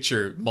like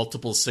picture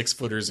multiple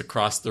 6-footers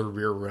across the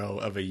rear row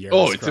of a Yaris.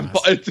 Oh,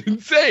 it's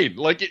insane!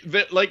 Like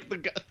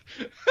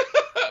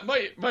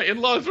my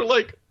in-laws are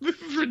like, this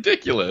is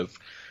ridiculous.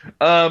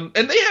 And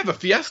they have a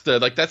Fiesta,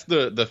 like that's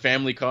the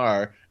family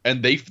car,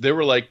 and they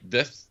were like,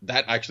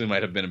 that actually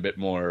might have been a bit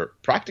more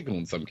practical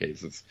in some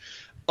cases.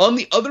 On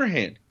the other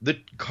hand, the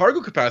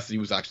cargo capacity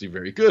was actually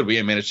very good.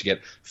 We managed to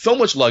get so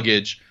much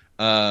luggage.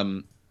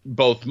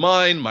 Both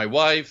mine, my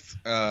wife's,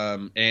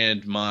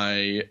 and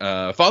my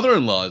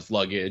father-in-law's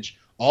luggage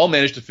all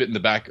managed to fit in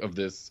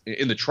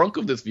the trunk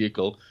of this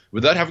vehicle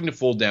without having to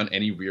fold down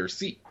any rear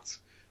seats.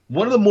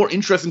 One of the more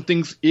interesting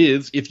things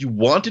is if you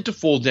wanted to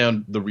fold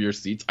down the rear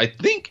seats, I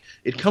think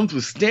it comes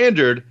with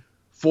standard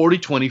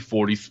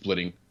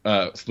 40-20-40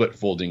 split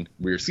folding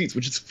rear seats,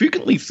 which is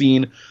frequently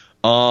seen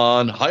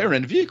on higher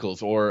end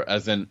vehicles or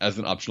as an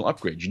optional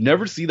upgrade. You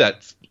never see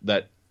that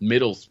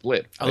middle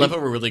split. I love how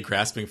we're really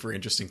grasping for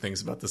interesting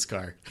things about this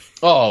car.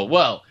 Oh,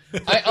 well,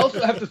 I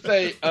also have to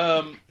say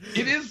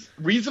it is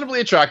reasonably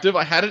attractive.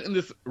 I had it in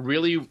this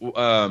really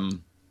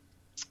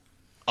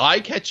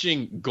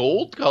eye-catching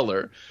gold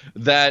color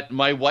that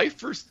my wife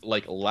first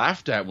like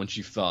laughed at when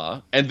she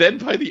saw, and then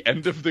by the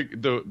end of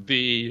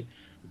the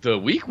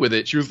week with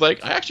it, she was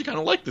like, I actually kind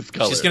of like this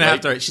color. She's gonna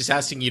have to. She's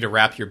asking you to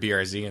wrap your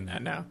BRZ in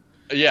that now.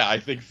 Yeah, I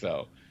think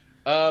so.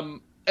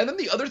 And then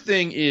the other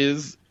thing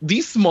is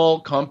these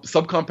small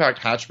subcompact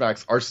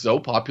hatchbacks are so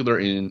popular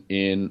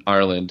in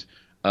Ireland.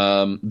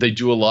 They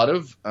do a lot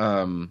of,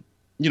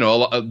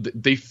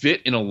 they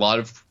fit in a lot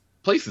of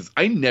places.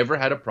 I never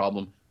had a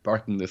problem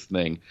parking this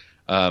thing,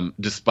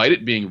 despite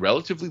it being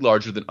relatively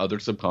larger than other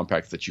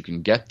subcompacts that you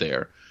can get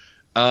there.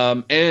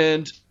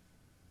 And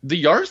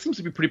the Yaris seems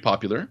to be pretty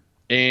popular,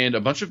 and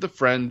a bunch of the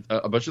friends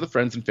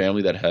and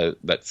family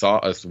that saw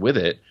us with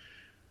it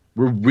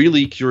were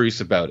really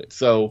curious about it.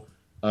 So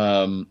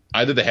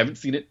either they haven't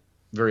seen it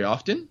very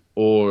often,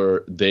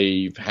 or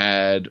they've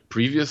had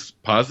previous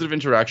positive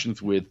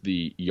interactions with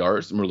the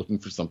Yaris and were looking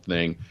for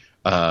something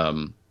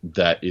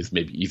that is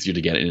maybe easier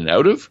to get in and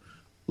out of,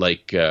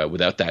 like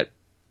without that,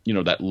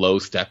 that low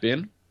step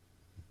in,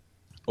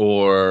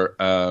 or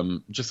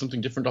just something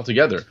different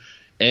altogether.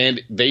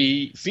 And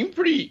they seemed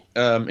pretty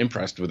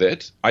impressed with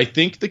it. I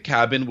think the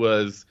cabin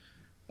was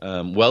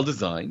well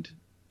designed.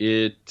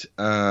 It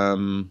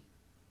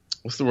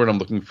what's the word I'm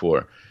looking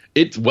for?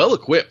 It's well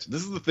equipped.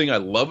 This is the thing I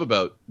love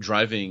about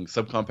driving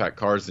subcompact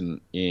cars in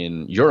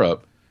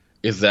Europe,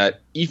 is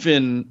that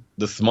even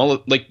the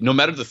smallest, like no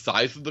matter the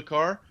size of the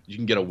car, you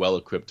can get a well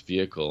equipped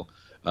vehicle.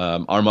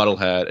 Our model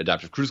had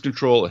adaptive cruise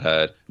control, it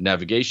had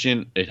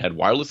navigation, it had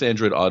wireless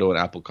Android Auto and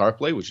Apple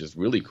CarPlay, which is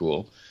really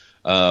cool.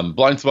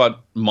 Blind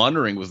spot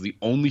monitoring was the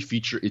only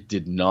feature it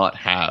did not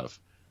have,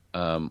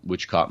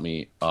 which caught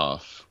me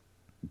off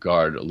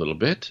guard a little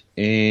bit.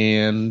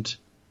 And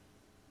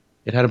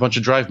it had a bunch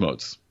of drive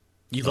modes.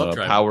 You love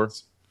drive power.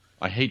 modes.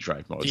 I hate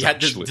drive modes.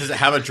 Does it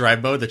have a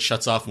drive mode that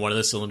shuts off one of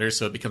the cylinders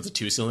so it becomes a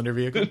 2-cylinder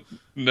vehicle?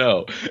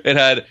 No. It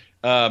had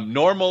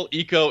normal,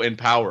 eco, and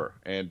power.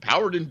 And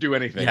power didn't do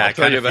anything. Yeah, it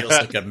kind of feels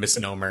like a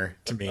misnomer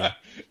to me.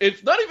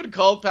 It's not even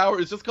called power.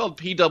 It's just called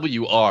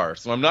PWR.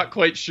 So I'm not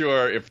quite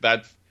sure if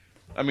that's...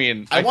 I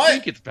mean, I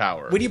think it's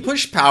power. When you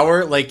push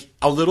power, like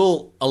a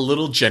little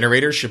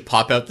generator should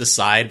pop out the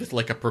side with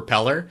like a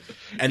propeller,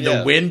 and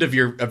the wind of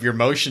your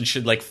motion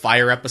should like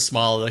fire up a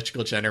small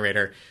electrical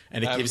generator,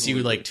 and it gives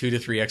you like 2 to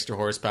 3 extra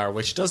horsepower,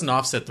 which doesn't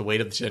offset the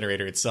weight of the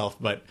generator itself,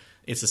 but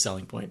it's a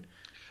selling point.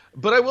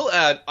 But I will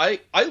add,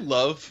 I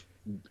love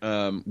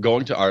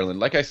going to Ireland.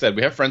 Like I said,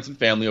 we have friends and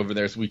family over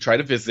there, so we try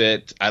to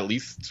visit at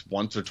least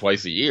once or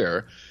twice a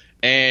year,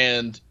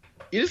 and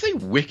it is a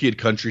wicked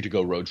country to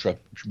go road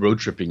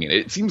tripping in.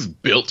 It seems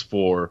built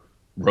for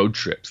road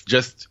trips.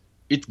 Just,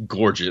 it's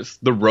gorgeous.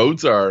 The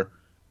roads are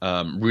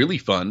really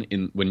fun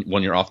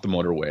when you're off the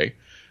motorway.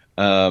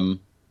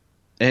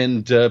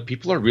 And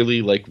people are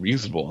really like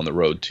reasonable on the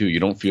road too. You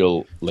don't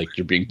feel like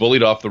you're being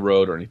bullied off the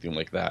road or anything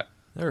like that.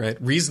 All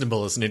right.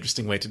 Reasonable is an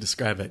interesting way to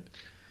describe it.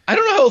 I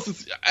don't know how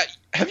else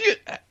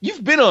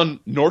you've been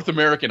on North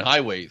American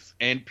highways,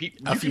 and you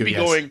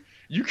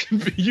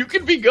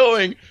can be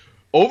going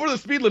over the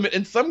speed limit,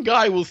 and some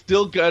guy will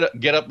still get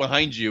up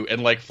behind you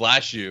and like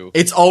flash you.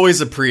 It's always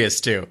a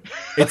Prius too.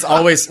 It's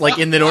always like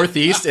in the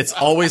Northeast, it's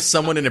always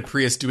someone in a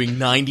Prius doing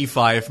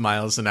 95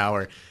 miles an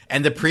hour,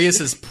 and the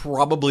Prius is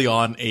probably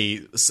on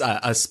a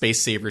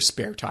Space Saver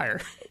spare tire.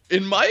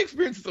 In my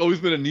experience, it's always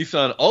been a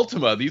Nissan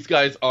Altima. These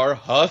guys are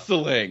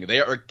hustling.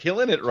 They are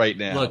killing it right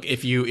now. Look,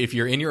 if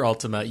you're in your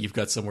Altima, you've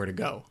got somewhere to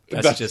go.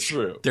 That's just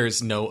true.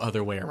 There's no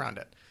other way around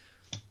it.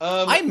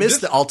 I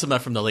missed the Altima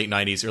from the late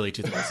 90s, early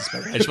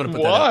 2000s. I just want to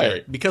put that out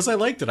there. Because I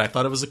liked it. I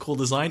thought it was a cool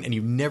design, and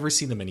you never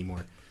see them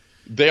anymore.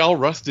 They all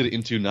rusted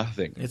into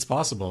nothing. It's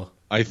possible.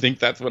 I think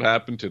that's what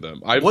happened to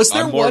them. Was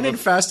there one in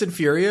Fast and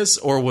Furious,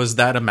 or was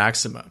that a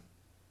Maxima?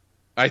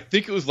 I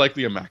think it was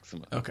likely a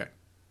Maxima. Okay.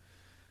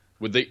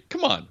 Would they?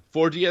 Come on,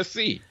 Ford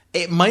DSC.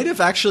 It might have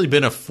actually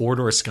been a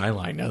 4-door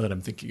Skyline, now that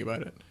I'm thinking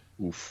about it.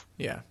 Oof.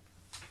 Yeah.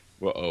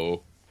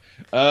 Uh-oh.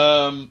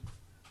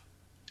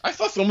 I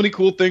saw so many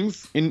cool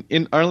things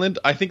in Ireland.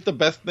 I think the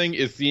best thing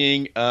is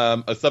seeing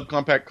a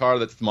subcompact car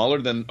that's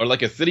smaller than, or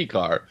like a city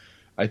car.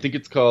 I think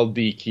it's called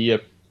the Kia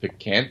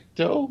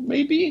Picanto,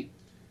 maybe?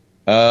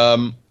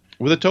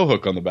 With a tow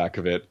hook on the back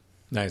of it.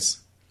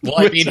 Nice. Well,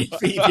 I mean,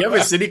 if you have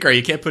a city car,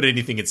 you can't put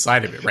anything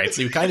inside of it, right?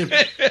 So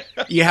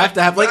you have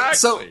to have, like,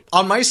 so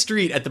on my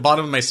street, at the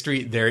bottom of my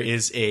street, there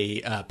is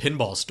a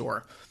pinball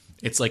store.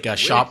 It's like a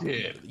shop.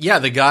 Yeah,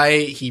 the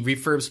guy, he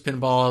refurbs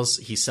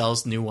pinballs, he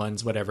sells new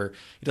ones, whatever.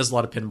 He does a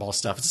lot of pinball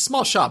stuff. It's a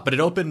small shop, but it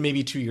opened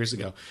maybe 2 years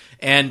ago.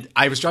 And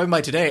I was driving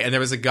by today, and there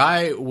was a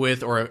guy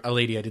or a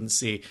lady I didn't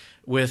see,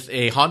 with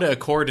a Honda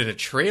Accord and a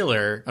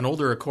trailer, an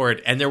older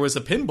Accord, and there was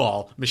a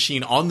pinball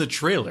machine on the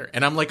trailer.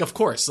 And I'm like, of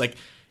course, like,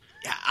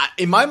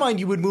 in my mind,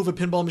 you would move a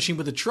pinball machine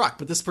with a truck,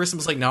 but this person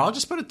was like, no, I'll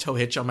just put a tow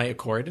hitch on my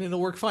Accord, and it'll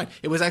work fine.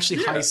 It was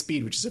actually high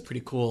speed, which is a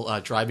pretty cool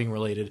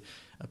driving-related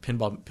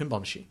pinball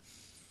machine.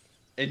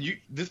 And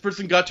this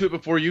person got to it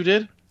before you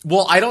did?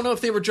 Well, I don't know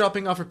if they were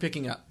dropping off or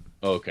picking up.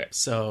 Oh, okay.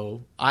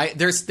 So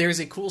there's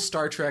a cool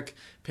Star Trek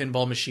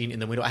pinball machine in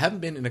the window. I haven't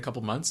been in a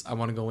couple months. I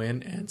want to go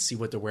in and see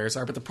what the wares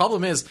are. But the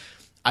problem is,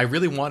 I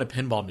really want a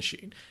pinball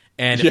machine.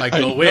 And if I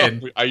go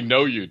in... I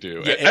know you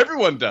do. Yeah,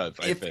 everyone does,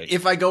 I think.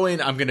 If I go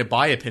in, I'm going to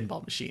buy a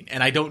pinball machine.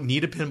 And I don't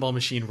need a pinball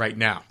machine right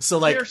now. So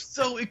like, they're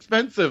so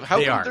expensive.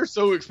 How come they're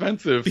so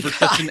expensive for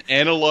such an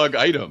analog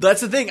item?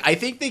 That's the thing. I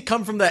think they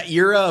come from that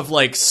era of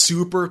like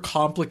super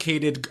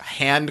complicated,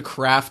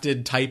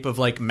 handcrafted type of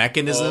like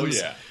mechanisms.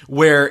 Oh, yeah.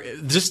 Where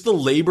just the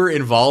labor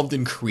involved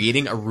in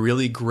creating a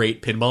really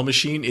great pinball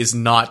machine is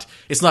not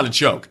a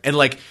joke. And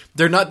like,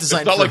 they're not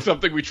designed It's not like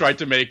something we tried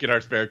to make in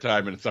our spare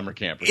time in summer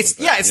camp or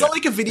something. Yeah, it's not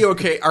like a video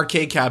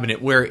arcade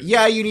cabinet where,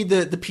 you need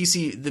the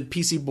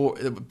PC board,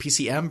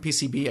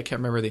 PCB, I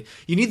can't remember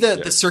you need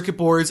the circuit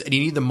boards and you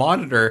need the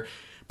monitor.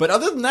 But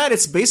other than that,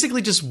 it's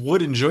basically just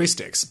wood and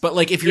joysticks. But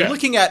like, if you're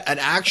looking at an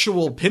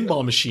actual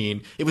pinball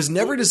machine, it was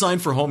never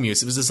designed for home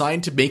use. It was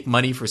designed to make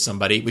money for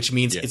somebody, which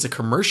means it's a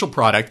commercial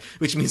product,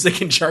 which means they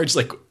can charge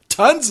like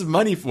tons of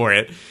money for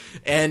it.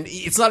 And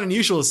it's not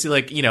unusual to see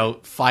like,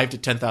 $5,000 to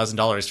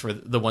 $10,000 for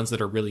the ones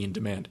that are really in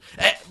demand.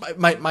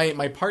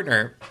 My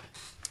partner,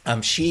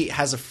 she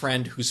has a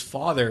friend whose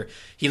father,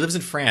 he lives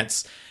in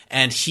France,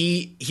 and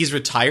he's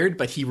retired,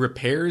 but he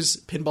repairs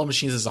pinball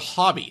machines as a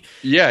hobby.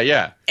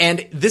 Yeah.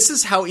 And this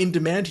is how in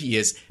demand he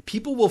is.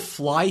 People will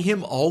fly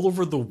him all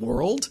over the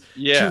world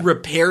to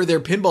repair their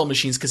pinball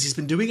machines because he's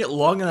been doing it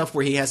long enough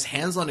where he has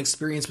hands-on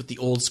experience with the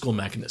old school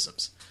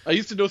mechanisms. I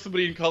used to know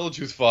somebody in college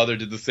whose father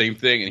did the same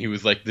thing, and he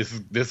was like,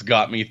 "This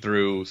got me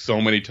through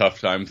so many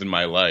tough times in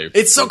my life."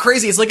 It's so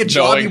crazy. It's like a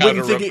job you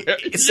wouldn't think.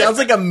 It sounds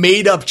like a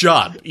made-up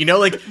job. You know,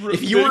 like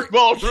if you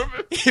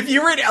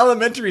were in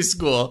elementary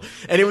school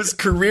and it was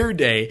career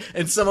day,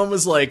 and someone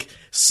was like,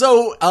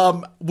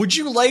 "So, would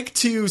you like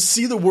to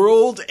see the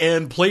world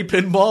and play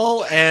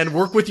pinball and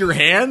work with your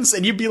hands?"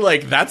 And you'd be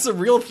like, "That's a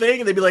real thing,"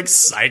 and they'd be like,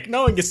 "Psych!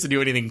 No one gets to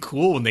do anything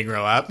cool when they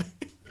grow up."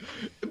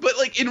 But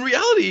like in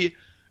reality.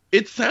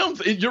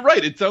 You're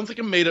right. It sounds like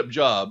a made up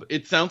job.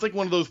 It sounds like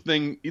one of those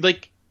things,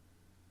 like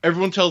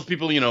everyone tells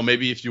people,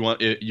 maybe if you want,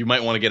 you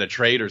might want to get a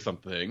trade or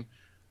something.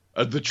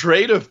 The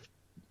trade of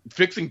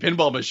fixing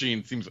pinball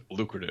machines seems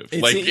lucrative.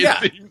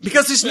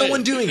 Because there's no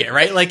one doing it,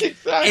 right? Like,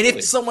 exactly. And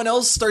if someone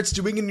else starts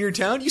doing it in your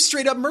town, you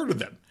straight up murder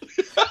them.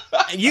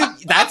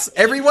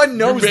 Everyone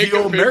knows the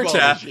old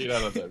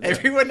Merta.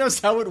 Everyone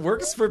knows how it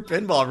works for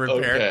pinball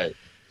repair. Okay.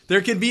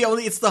 There can be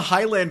it's the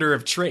Highlander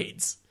of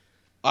trades.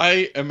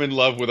 I am in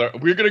love with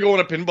we're going to go on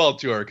a pinball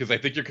tour because I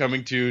think you're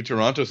coming to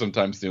Toronto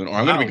sometime soon, or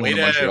I'm going to be going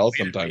to Montreal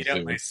sometime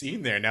soon. My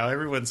scene there. Now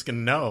everyone's going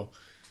to know.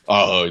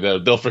 Oh,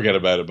 they'll forget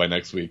about it by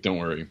next week. Don't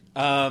worry.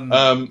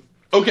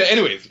 Okay.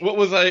 Anyways, what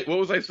was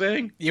I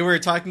saying? You were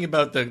talking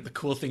about the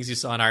cool things you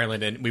saw in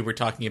Ireland, and we were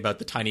talking about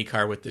the tiny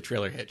car with the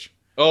trailer hitch.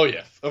 Oh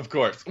yes, of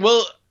course.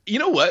 Well, you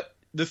know what?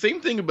 The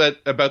same thing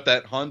about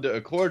that Honda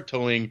Accord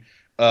towing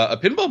a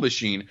pinball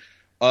machine.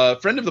 A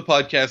friend of the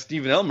podcast,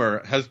 Stephen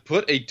Elmer, has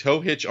put a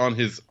tow hitch on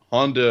his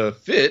Honda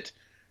Fit,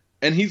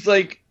 and he's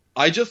like,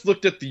 I just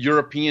looked at the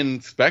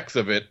European specs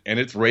of it, and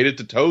it's rated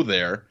to tow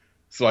there,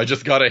 so I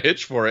just got a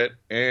hitch for it,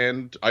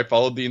 and I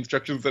followed the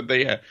instructions that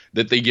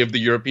they give the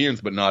Europeans,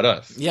 but not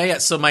us. Yeah.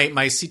 So my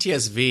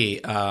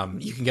CTS-V,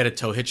 you can get a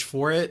tow hitch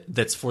for it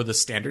that's for the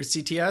standard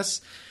CTS,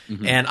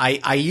 and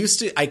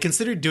I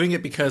considered doing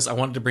it because I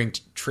wanted to bring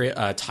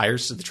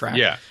tires to the track.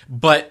 Yeah,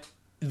 but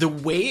the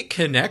way it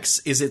connects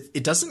is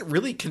it doesn't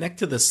really connect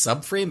to the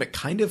subframe. It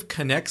kind of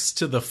connects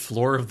to the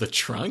floor of the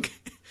trunk.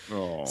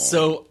 Oh.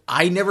 So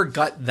I never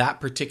got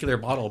that particular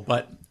model,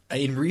 but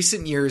in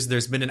recent years,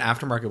 there's been an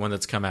aftermarket one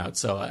that's come out.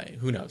 So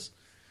who knows?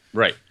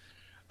 Right.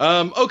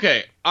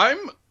 Okay.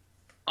 I'm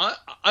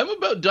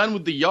about done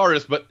with the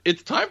Yaris, but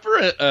it's time for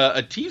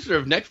a teaser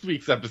of next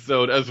week's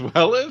episode as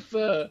well as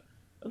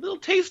a little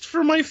taste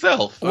for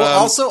myself. Well,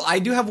 also, I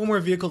do have one more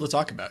vehicle to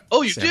talk about.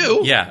 Oh, you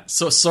do? Yeah.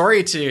 So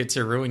sorry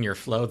to ruin your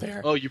flow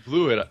there. Oh, you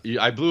blew it up.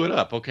 I blew it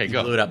up. Okay,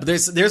 go. Blew it up. But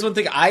there's one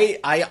thing.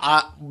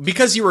 I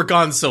because you were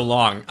gone so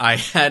long, I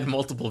had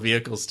multiple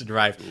vehicles to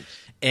drive. Oops.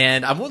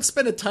 And I won't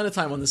spend a ton of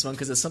time on this one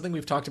because it's something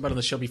we've talked about on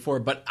the show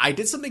before. But I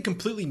did something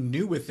completely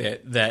new with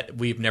it that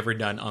we've never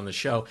done on the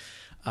show.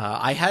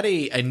 I had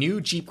a new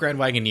Jeep Grand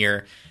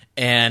Wagoneer.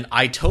 And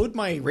I towed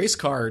my race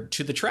car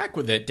to the track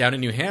with it down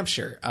in New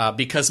Hampshire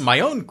because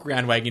my own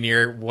Grand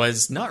Wagoneer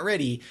was not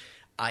ready.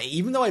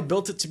 Even though I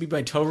built it to be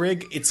my tow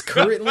rig, it's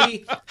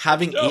currently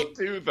having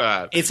do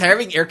that. It's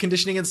having air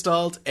conditioning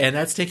installed, and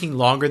that's taking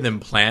longer than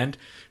planned.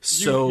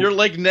 So you're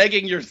like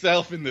negging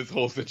yourself in this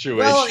whole situation.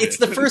 Well, it's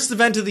the first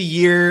event of the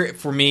year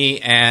for me,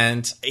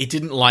 and it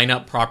didn't line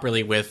up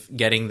properly with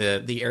getting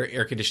the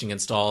air conditioning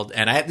installed.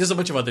 And there's a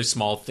bunch of other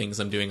small things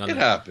I'm doing on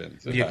the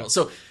vehicle.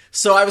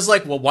 So I was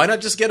like, well, why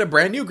not just get a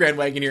brand new Grand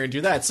Wagoneer and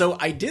do that? So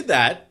I did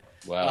that.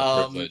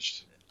 Wow,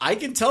 privileged. I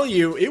can tell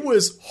you, it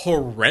was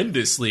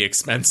horrendously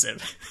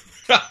expensive.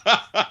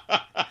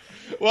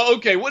 Well,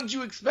 okay, what did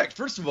you expect?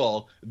 First of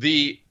all,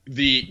 the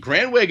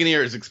Grand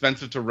Wagoneer is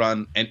expensive to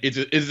run, and it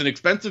is an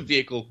expensive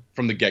vehicle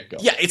from the get-go.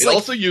 Yeah, it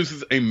also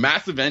uses a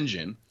massive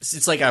engine.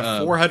 It's like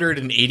a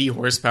 480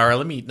 horsepower.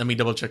 Let me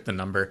double-check the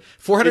number.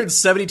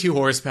 472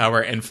 horsepower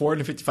and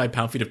 455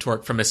 pound-feet of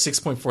torque from a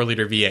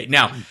 6.4-liter V8.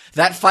 Now,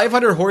 that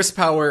 500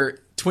 horsepower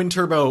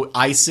twin-turbo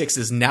i6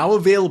 is now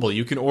available.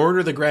 You can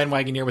order the Grand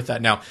Wagoneer with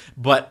that now,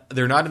 but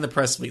they're not in the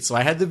press fleet, so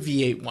I had the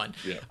V8 one.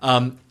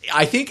 Yeah.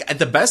 I think at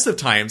the best of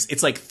times,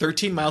 it's like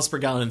 13 miles per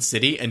gallon in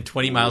city and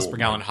 20 miles per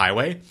gallon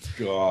highway.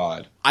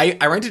 God. I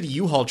rented a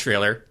U-Haul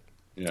trailer.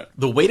 Yeah.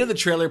 The weight of the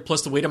trailer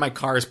plus the weight of my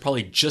car is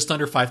probably just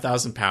under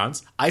 5,000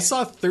 pounds. I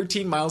saw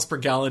 13 miles per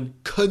gallon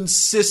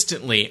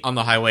consistently on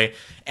the highway,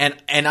 and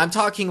I'm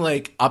talking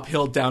like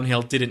uphill,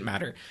 downhill, didn't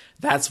matter.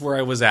 That's where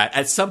I was at.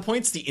 At some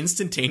points, the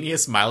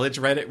instantaneous mileage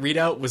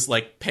readout was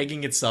like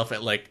pegging itself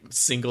at like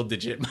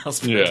single-digit miles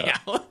per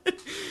gallon.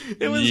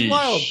 It was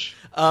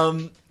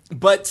wild.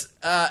 But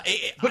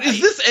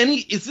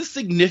is this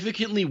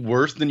significantly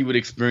worse than you would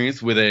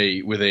experience with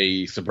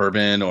a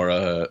Suburban or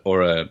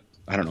a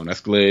I don't know, an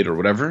Escalade or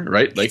whatever,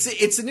 right? Like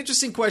it's an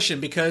interesting question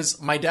because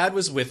my dad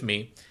was with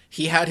me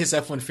he had his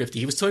F-150.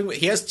 He was towing.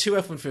 He has two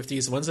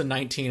F-150s. One's a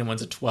 19 and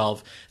one's a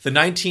 12. The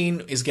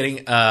 19 is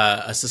getting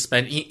a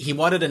suspend. He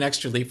wanted an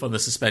extra leaf on the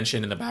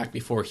suspension in the back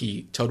before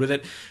he towed with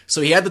it. So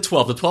he had the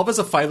 12. The 12 has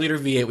a 5-liter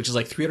V8, which is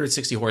like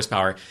 360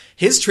 horsepower.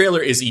 His trailer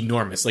is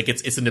enormous. Like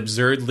it's an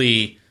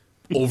absurdly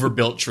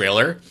overbuilt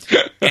trailer,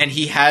 and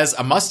he has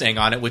a Mustang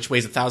on it, which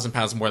weighs 1,000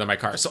 pounds more than my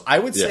car. So I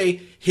would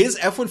say his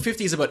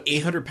F-150 is about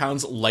 800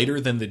 pounds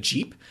lighter than the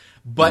Jeep,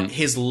 but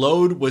his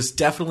load was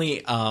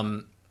definitely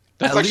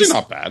that's actually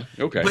not bad.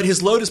 Okay, but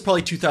his load is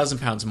probably 2,000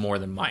 pounds more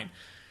than mine.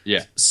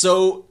 Yeah.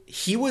 So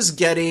he was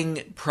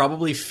getting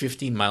probably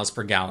 15 miles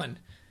per gallon,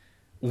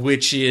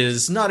 which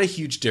is not a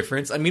huge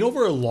difference. I mean,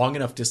 over a long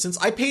enough distance,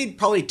 I paid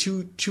probably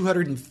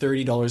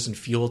 $230 in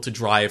fuel to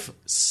drive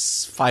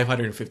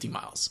 550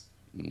 miles.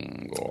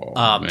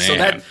 So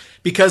that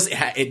because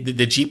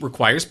the Jeep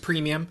requires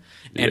premium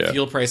and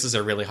fuel prices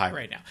are really high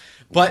right now.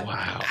 But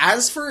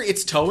as for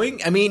its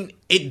towing, I mean,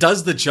 it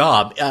does the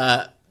job.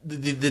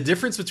 The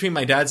difference between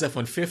my dad's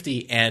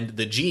F-150 and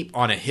the Jeep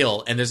on a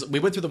hill, and we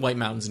went through the White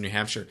Mountains in New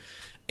Hampshire,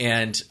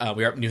 and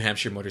we were up New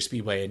Hampshire Motor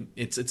Speedway, and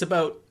it's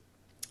about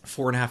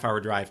 4.5 hour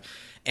drive,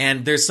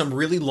 and there's some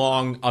really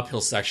long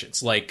uphill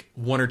sections, like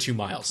 1 or 2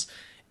 miles.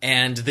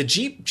 And the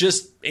Jeep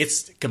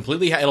it's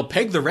completely, it'll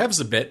peg the revs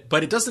a bit,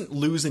 but it doesn't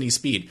lose any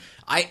speed.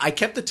 I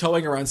kept the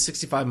towing around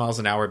 65 miles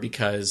an hour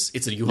because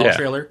it's a U-Haul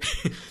trailer.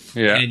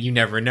 And you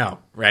never know,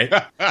 right?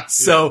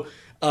 So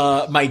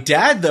my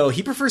dad, though,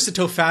 he prefers to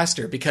tow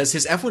faster because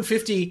his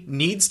F-150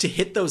 needs to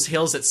hit those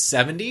hills at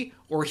 70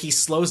 or he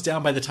slows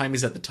down by the time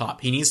he's at the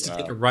top. He needs to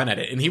take a run at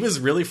it. And he was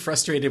really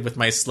frustrated with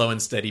my slow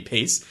and steady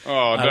pace.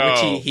 Oh,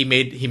 no. Which he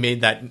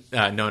made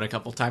that known a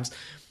couple times.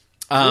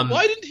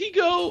 Why didn't he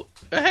go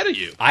ahead of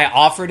you? I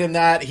offered him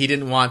that. He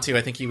didn't want to.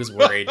 I think he was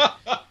worried.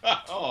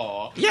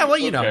 Yeah, well,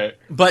 you know.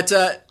 But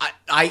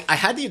I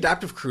had the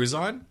adaptive cruise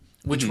on,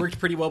 which worked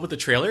pretty well with the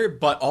trailer.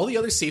 But all the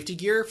other safety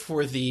gear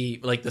for the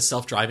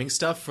self-driving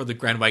stuff for the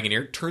Grand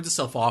Wagoneer turns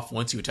itself off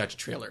once you attach a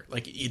trailer.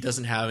 Like it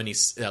doesn't have any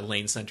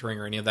lane centering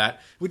or any of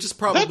that, which is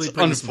probably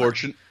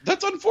unfortunate.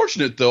 That's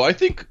unfortunate, though. I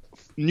think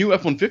new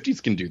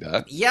F-150s can do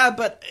that. Yeah,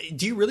 but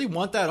do you really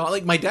want that?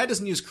 Like my dad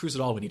doesn't use cruise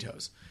at all when he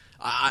tows.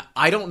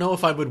 I don't know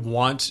if I would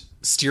want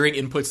steering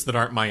inputs that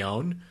aren't my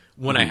own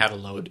when I had a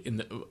load in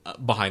the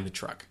behind the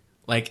truck.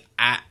 Like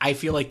I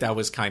feel like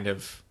that's kind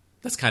of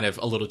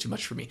a little too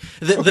much for me.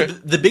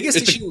 The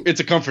biggest issue, it's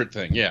a comfort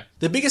thing, yeah.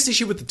 The biggest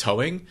issue with the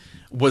towing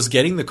was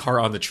getting the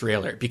car on the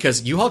trailer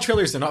because U-Haul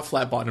trailers, they're not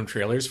flat bottom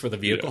trailers for the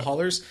vehicle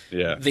haulers.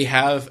 Yeah, they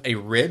have a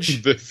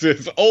ridge. This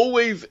is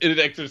always an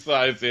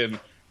exercise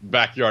in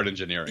backyard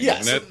engineering,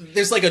 isn't it? So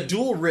there's like a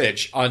dual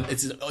ridge on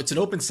it's an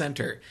open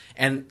center,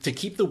 and to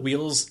keep the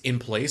wheels in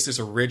place, there's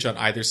a ridge on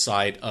either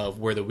side of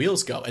where the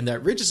wheels go, and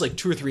that ridge is like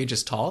 2 or 3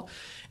 inches tall.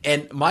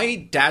 And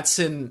my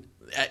Datsun,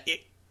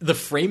 the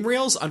frame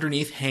rails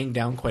underneath hang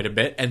down quite a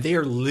bit, and they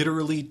are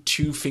literally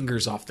 2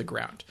 fingers off the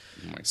ground.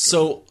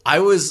 So I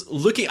was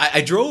looking.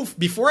 I drove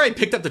before I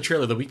picked up the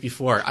trailer the week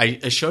before.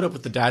 I showed up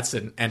with the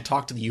Datsun and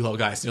talked to the U-Haul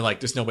guys, and they're like,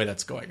 "There's no way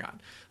that's going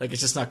on. Like,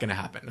 it's just not going to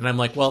happen." And I'm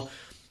like, "Well,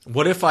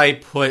 what if I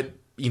put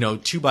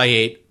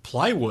 2x8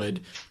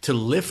 plywood to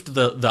lift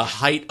the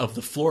height of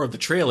the floor of the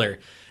trailer?"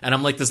 And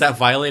I'm like, "Does that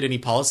violate any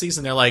policies?"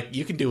 And they're like,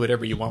 "You can do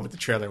whatever you want with the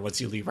trailer once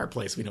you leave our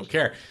place. We don't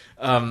care."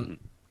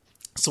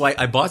 So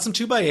I bought some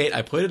 2x8,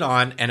 I put it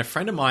on, and a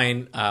friend of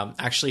mine,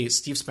 actually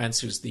Steve Spence,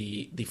 who's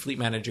the fleet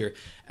manager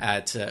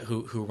at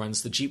who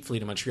runs the Jeep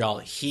fleet in Montreal,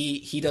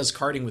 he does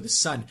karting with his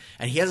son,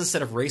 and he has a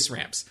set of race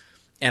ramps.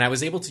 And I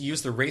was able to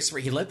use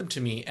he lent them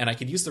to me, and I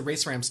could use the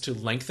race ramps to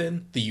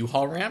lengthen the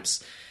U-Haul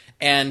ramps.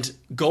 And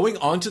going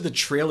onto the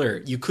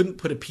trailer, you couldn't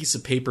put a piece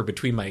of paper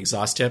between my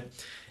exhaust tip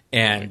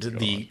and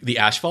the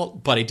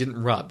asphalt, but it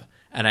didn't rub.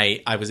 And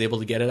I was able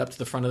to get it up to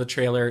the front of the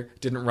trailer,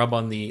 didn't rub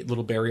on the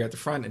little barrier at the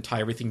front, and tie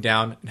everything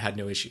down, and had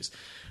no issues.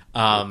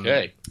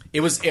 I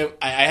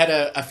had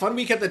a fun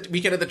weekend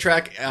at the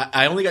track.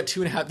 I only got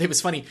 2.5. It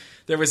was funny.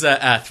 There was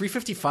a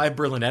 355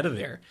 Berlinetta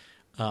there.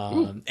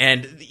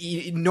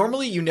 And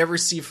normally you never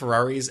see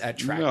Ferraris at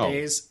track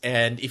days,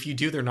 and if you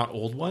do, they're not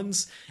old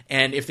ones,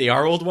 and if they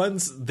are old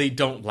ones, they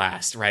don't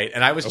last, right?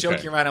 And I was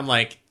joking around, I'm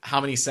like, how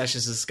many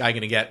sessions is this guy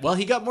going to get? Well,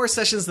 he got more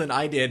sessions than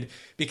I did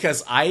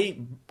because I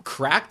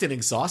cracked an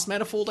exhaust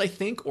manifold, I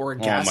think, or a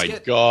gasket. Oh my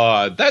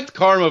god, that's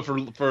karma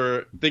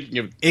for thinking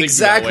of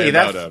exactly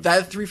that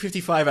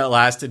 355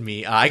 outlasted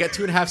me. I got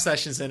 2.5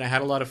 sessions in. I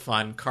had a lot of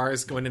fun.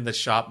 Cars going in the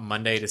shop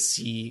Monday to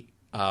see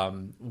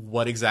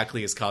what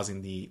exactly is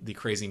causing the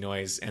crazy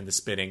noise and the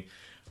spitting.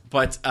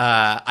 But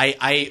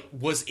I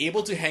was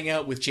able to hang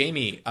out with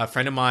Jamie, a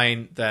friend of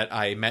mine that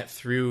I met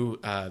through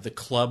the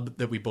club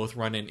that we both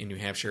run in New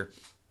Hampshire,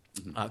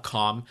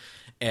 COM.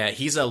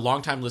 He's a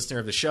longtime listener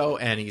of the show,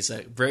 and he's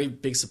a very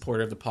big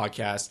supporter of the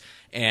podcast.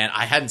 And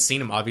I hadn't seen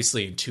him,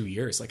 obviously, in 2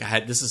 years. Like I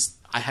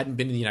hadn't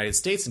been in the United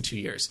States in 2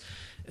 years.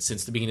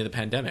 Since the beginning of the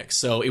pandemic.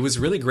 So it was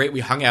really great.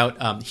 We hung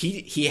out.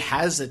 He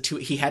had a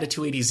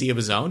 280Z of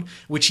his own,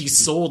 which he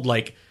sold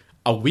like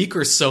a week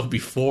or so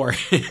before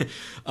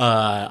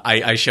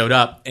I showed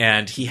up,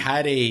 and he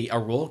had a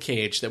roll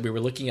cage that we were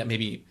looking at,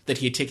 maybe that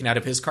he had taken out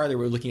of his car that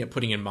we were looking at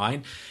putting in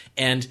mine.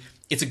 And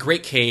it's a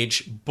great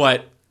cage,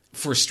 but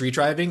for street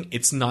driving,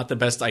 it's not the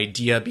best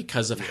idea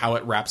because of how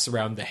it wraps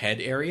around the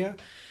head area.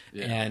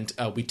 Yeah. And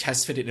we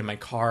test fit it in my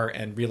car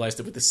and realized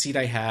that with the seat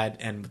I had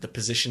and with the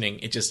positioning,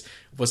 it just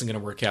wasn't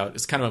going to work out.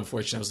 It's kind of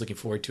unfortunate. I was looking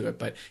forward to it,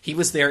 but he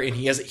was there, and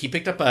he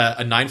picked up a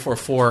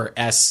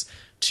 944S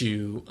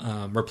to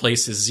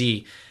replace his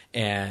Z.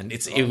 And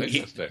this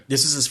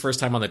is his first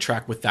time on the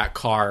track with that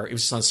car. It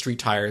was just on street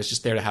tires,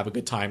 just there to have a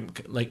good time,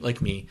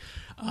 like me.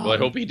 Well, I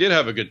hope he did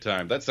have a good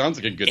time. That sounds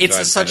like a good time.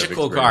 It's such a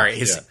cool car.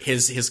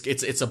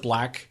 It's a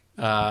black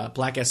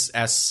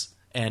SS.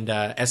 And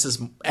S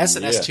and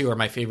S2 are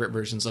my favorite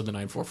versions of the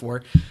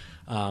 944.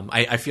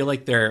 I feel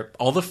like they're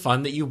all the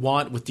fun that you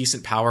want with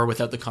decent power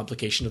without the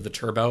complication of the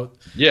turbo.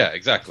 Yeah,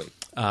 exactly.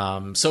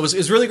 So it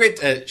was really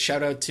great.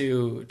 Shout out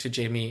to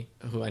Jamie,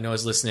 who I know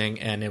is listening,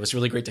 and it was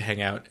really great to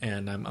hang out.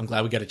 And I'm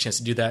glad we got a chance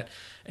to do that.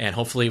 And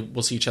hopefully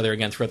we'll see each other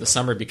again throughout the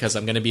summer, because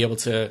I'm going to be able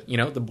to,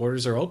 the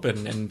borders are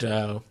open,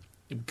 and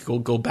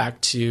go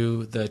back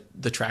to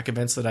the track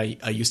events that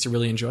I used to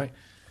really enjoy.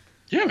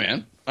 Yeah,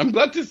 man. I'm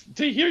glad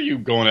to hear you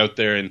going out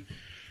there and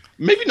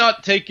maybe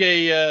not take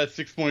a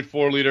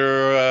 6.4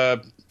 liter,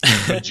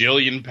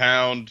 bajillion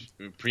pound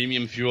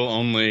premium fuel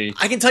only.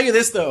 I can tell you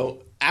this,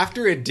 though.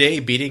 After a day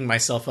beating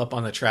myself up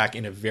on the track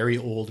in a very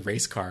old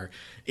race car,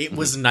 it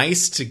was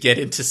nice to get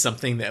into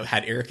something that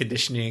had air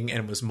conditioning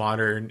and was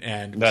modern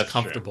and was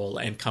comfortable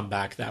and come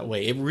back that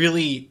way. It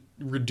really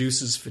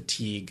reduces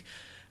fatigue.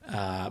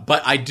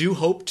 But I do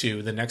hope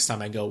the next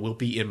time I go, will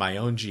be in my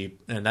own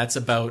Jeep. And that's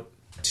about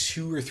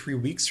 2 or 3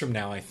 weeks from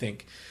now, I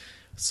think.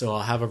 So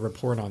I'll have a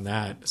report on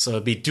that. So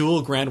it'd be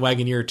dual Grand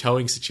Wagoneer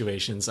towing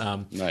situations.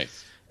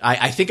 Nice.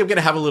 I think I'm going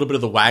to have a little bit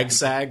of the wag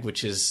sag,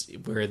 which is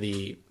where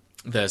the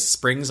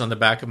springs on the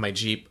back of my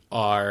Jeep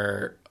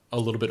are a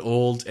little bit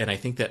old, and I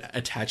think that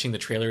attaching the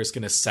trailer is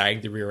going to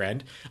sag the rear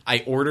end.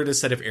 I ordered a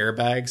set of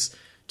airbags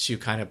to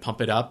kind of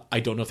pump it up. I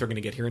don't know if they're going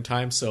to get here in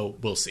time, so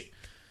we'll see.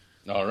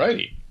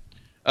 Alrighty.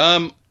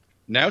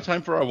 Now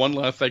time for our one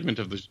last segment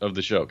of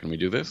the show. Can we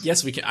do this?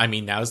 Yes, we can. I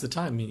mean, now's the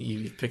time.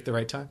 You picked the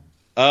right time.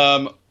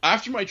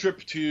 After my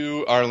trip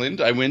to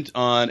Ireland, I went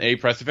on a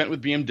press event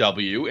with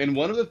BMW, and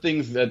one of the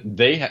things that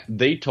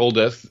they told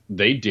us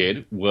they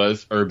did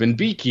was urban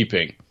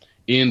beekeeping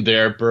in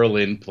their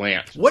Berlin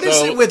plant. What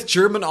is it with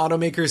German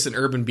automakers and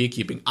urban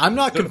beekeeping? I'm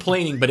not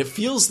complaining, but it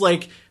feels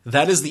like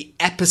that is the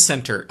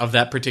epicenter of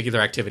that particular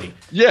activity.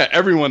 Yeah,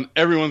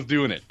 everyone's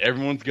doing it.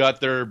 Everyone's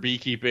got their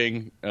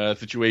beekeeping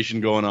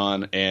situation going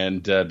on,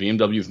 and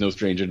BMW is no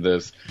stranger to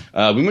this.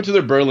 We went to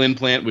their Berlin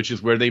plant, which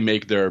is where they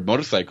make their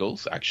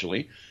motorcycles,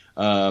 actually.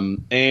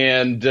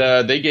 And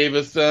they gave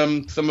us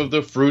some of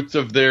the fruits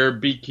of their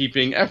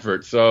beekeeping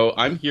effort. So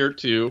I'm here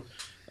to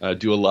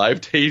do a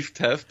live taste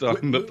test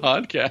on the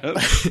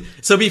podcast.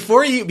 So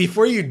before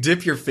you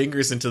dip your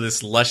fingers into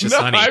this luscious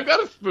honey, I've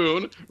got a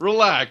spoon.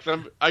 Relax.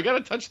 I got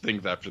to touch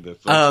things after this.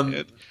 So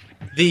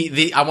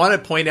I want to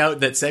point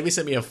out that Sammy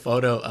sent me a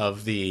photo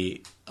of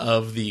the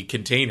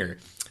container,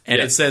 and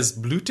it says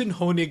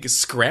Blutenhonig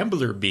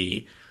Scrambler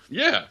Bee.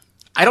 Yeah.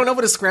 I don't know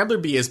what a scrambler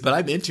bee is, but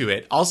I'm into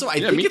it. Also, I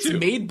think it's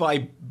made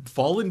by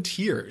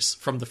volunteers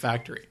from the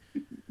factory.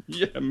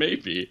 Yeah,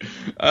 maybe.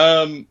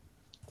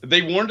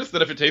 They warned us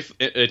that if it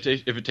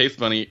tastes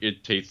funny,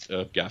 it tastes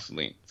of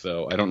gasoline.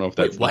 So I don't know if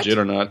that's legit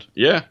or not.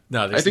 Yeah,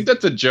 no, I think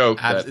that's a joke.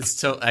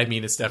 It's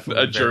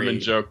definitely a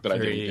German joke that I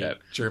didn't get.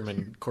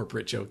 German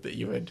corporate joke that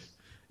you would.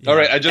 All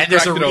right, I just and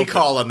there's a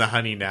recall on the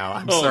honey now.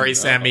 I'm sorry, no.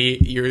 Sammy.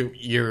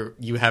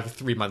 You have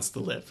 3 months to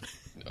live.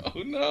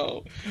 Oh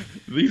no,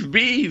 these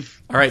bees!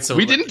 All right, so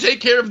we didn't take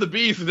care of the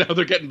bees, and now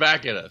they're getting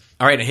back at us.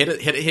 All right,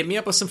 hit me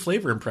up with some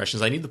flavor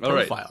impressions. I need the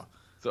profile.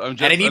 Right. So I'm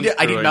just and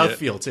I need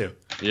mouthfeel too.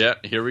 Yeah,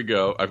 here we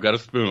go. I've got a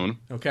spoon.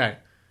 Okay,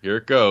 here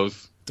it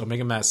goes. Don't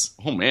make a mess.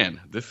 Oh man,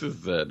 this has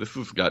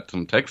got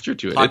some texture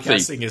to it.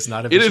 Podcasting is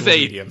not a visual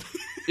medium.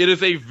 It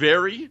is a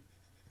very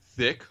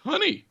thick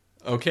honey.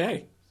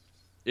 Okay.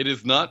 It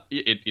is not.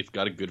 It's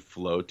got a good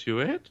flow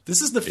to it.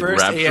 This is the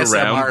first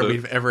ASMR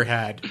we've ever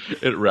had.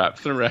 It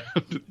wraps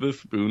around the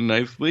spoon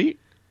nicely.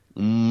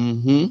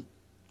 Mm-hmm.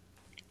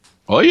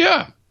 Oh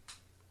yeah,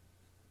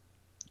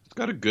 it's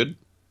got a good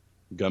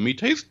gummy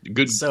taste.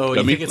 Good. So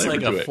gummy you think it's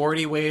like a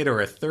 40 weight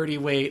or a 30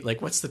 weight?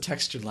 Like, what's the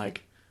texture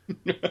like?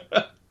 Yeah,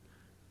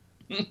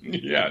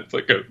 it's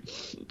like a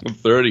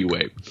 30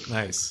 weight.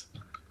 Nice.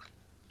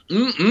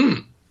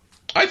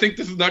 I think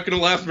this is not going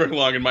to last very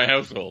long in my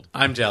household.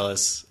 I'm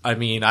jealous. I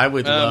mean, I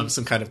would love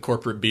some kind of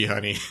corporate bee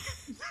honey.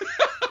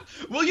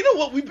 Well, you know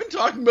what? We've been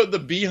talking about the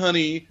bee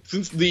honey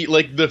since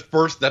the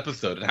first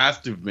episode. It has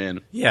to have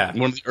been. Yeah.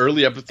 One of the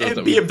early episodes.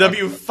 And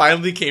BMW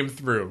finally came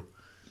through.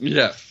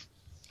 Yes.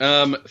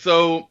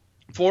 So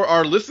for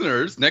our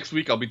listeners, next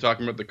week I'll be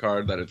talking about the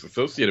card that is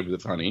associated with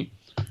this honey.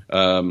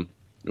 I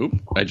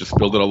just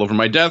spilled it all over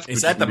my desk.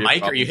 Is that the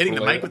mic? Are you hitting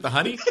the mic with the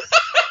honey?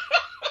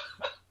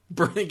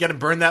 Gonna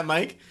burn that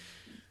mic?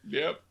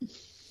 Yep.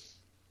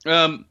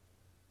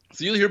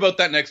 So you'll hear about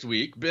that next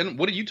week. Ben,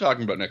 what are you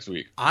talking about next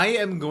week? I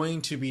am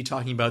going to be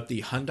talking about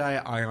the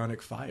Hyundai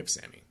Ioniq 5,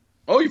 Sammy.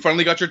 Oh, you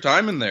finally got your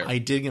time in there. I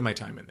did get my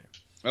time in there.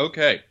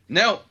 Okay.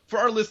 Now, for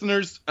our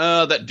listeners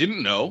that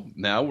didn't know,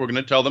 now we're going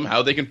to tell them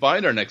how they can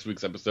find our next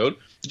week's episode.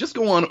 Just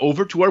go on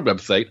over to our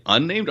website,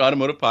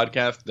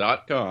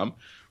 unnamedautomotivepodcast.com.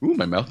 Ooh,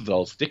 my mouth is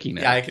all sticky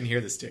now. Yeah, I can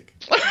hear the stick.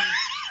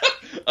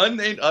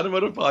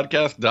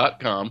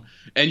 unnamedautomotivepodcast.com,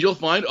 and you'll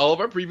find all of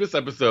our previous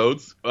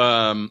episodes.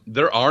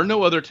 There are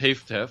no other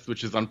taste tests,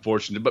 which is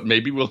unfortunate, but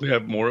maybe we'll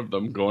have more of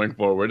them going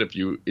forward if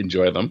you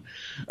enjoy them.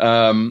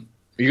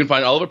 You can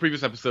find all of our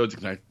previous episodes.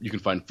 You can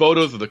find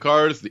photos of the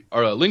cars,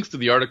 links to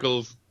the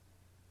articles.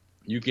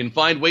 You can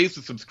find ways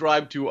to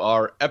subscribe to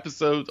our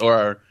episodes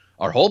or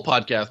our whole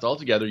podcast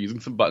altogether using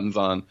some buttons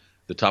on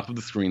the top of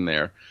the screen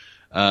there.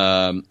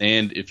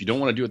 And if you don't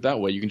want to do it that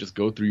way, you can just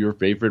go through your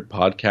favorite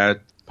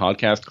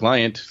podcast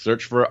client,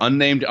 search for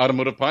Unnamed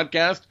Automotive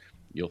Podcast.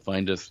 You'll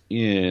find us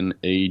in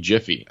a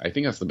jiffy. I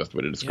think that's the best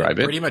way to describe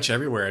it. Pretty much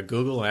everywhere.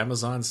 Google,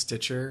 Amazon,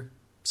 Stitcher,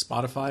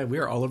 Spotify. We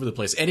are all over the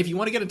place. And if you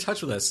want to get in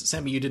touch with us,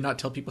 Sammy, you did not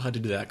tell people how to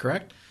do that,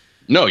 correct?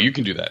 No, you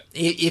can do that.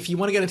 If you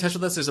want to get in touch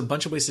with us, there's a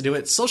bunch of ways to do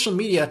it. Social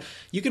media,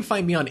 you can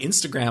find me on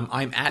Instagram.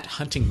 I'm at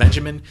Hunting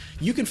Benjamin.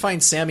 You can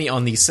find Sammy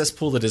on the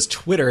cesspool that is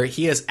Twitter.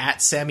 He is at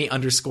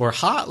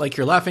Sammy_ha, like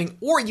you're laughing.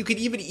 Or you could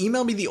even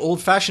email me the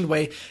old-fashioned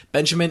way,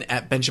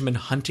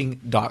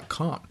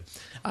 benjamin@benjaminhunting.com.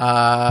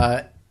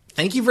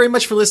 Thank you very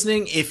much for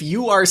listening. If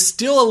you are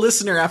still a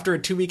listener after a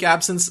 2-week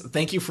absence,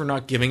 thank you for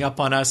not giving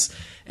up on us.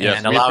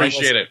 Yes, we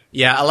appreciate it.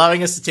 Yeah,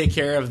 allowing us to take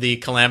care of the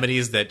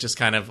calamities that just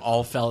kind of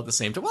all fell at the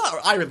same time.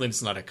 Well,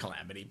 Ireland's not a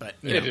calamity, but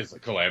it is a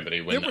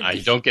calamity when I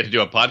don't get to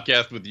do a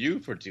podcast with you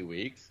for 2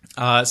 weeks.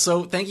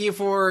 So thank you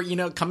for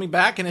coming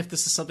back, and if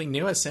this is something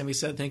new, as Sammy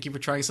said, thank you for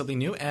trying something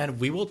new, and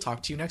we will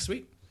talk to you next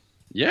week.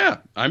 Yeah,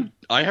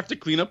 I have to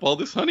clean up all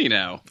this honey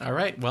now. All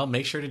right, well,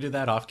 make sure to do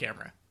that off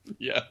camera.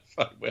 Yes,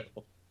 I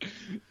will.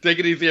 Take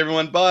it easy,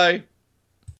 everyone. Bye.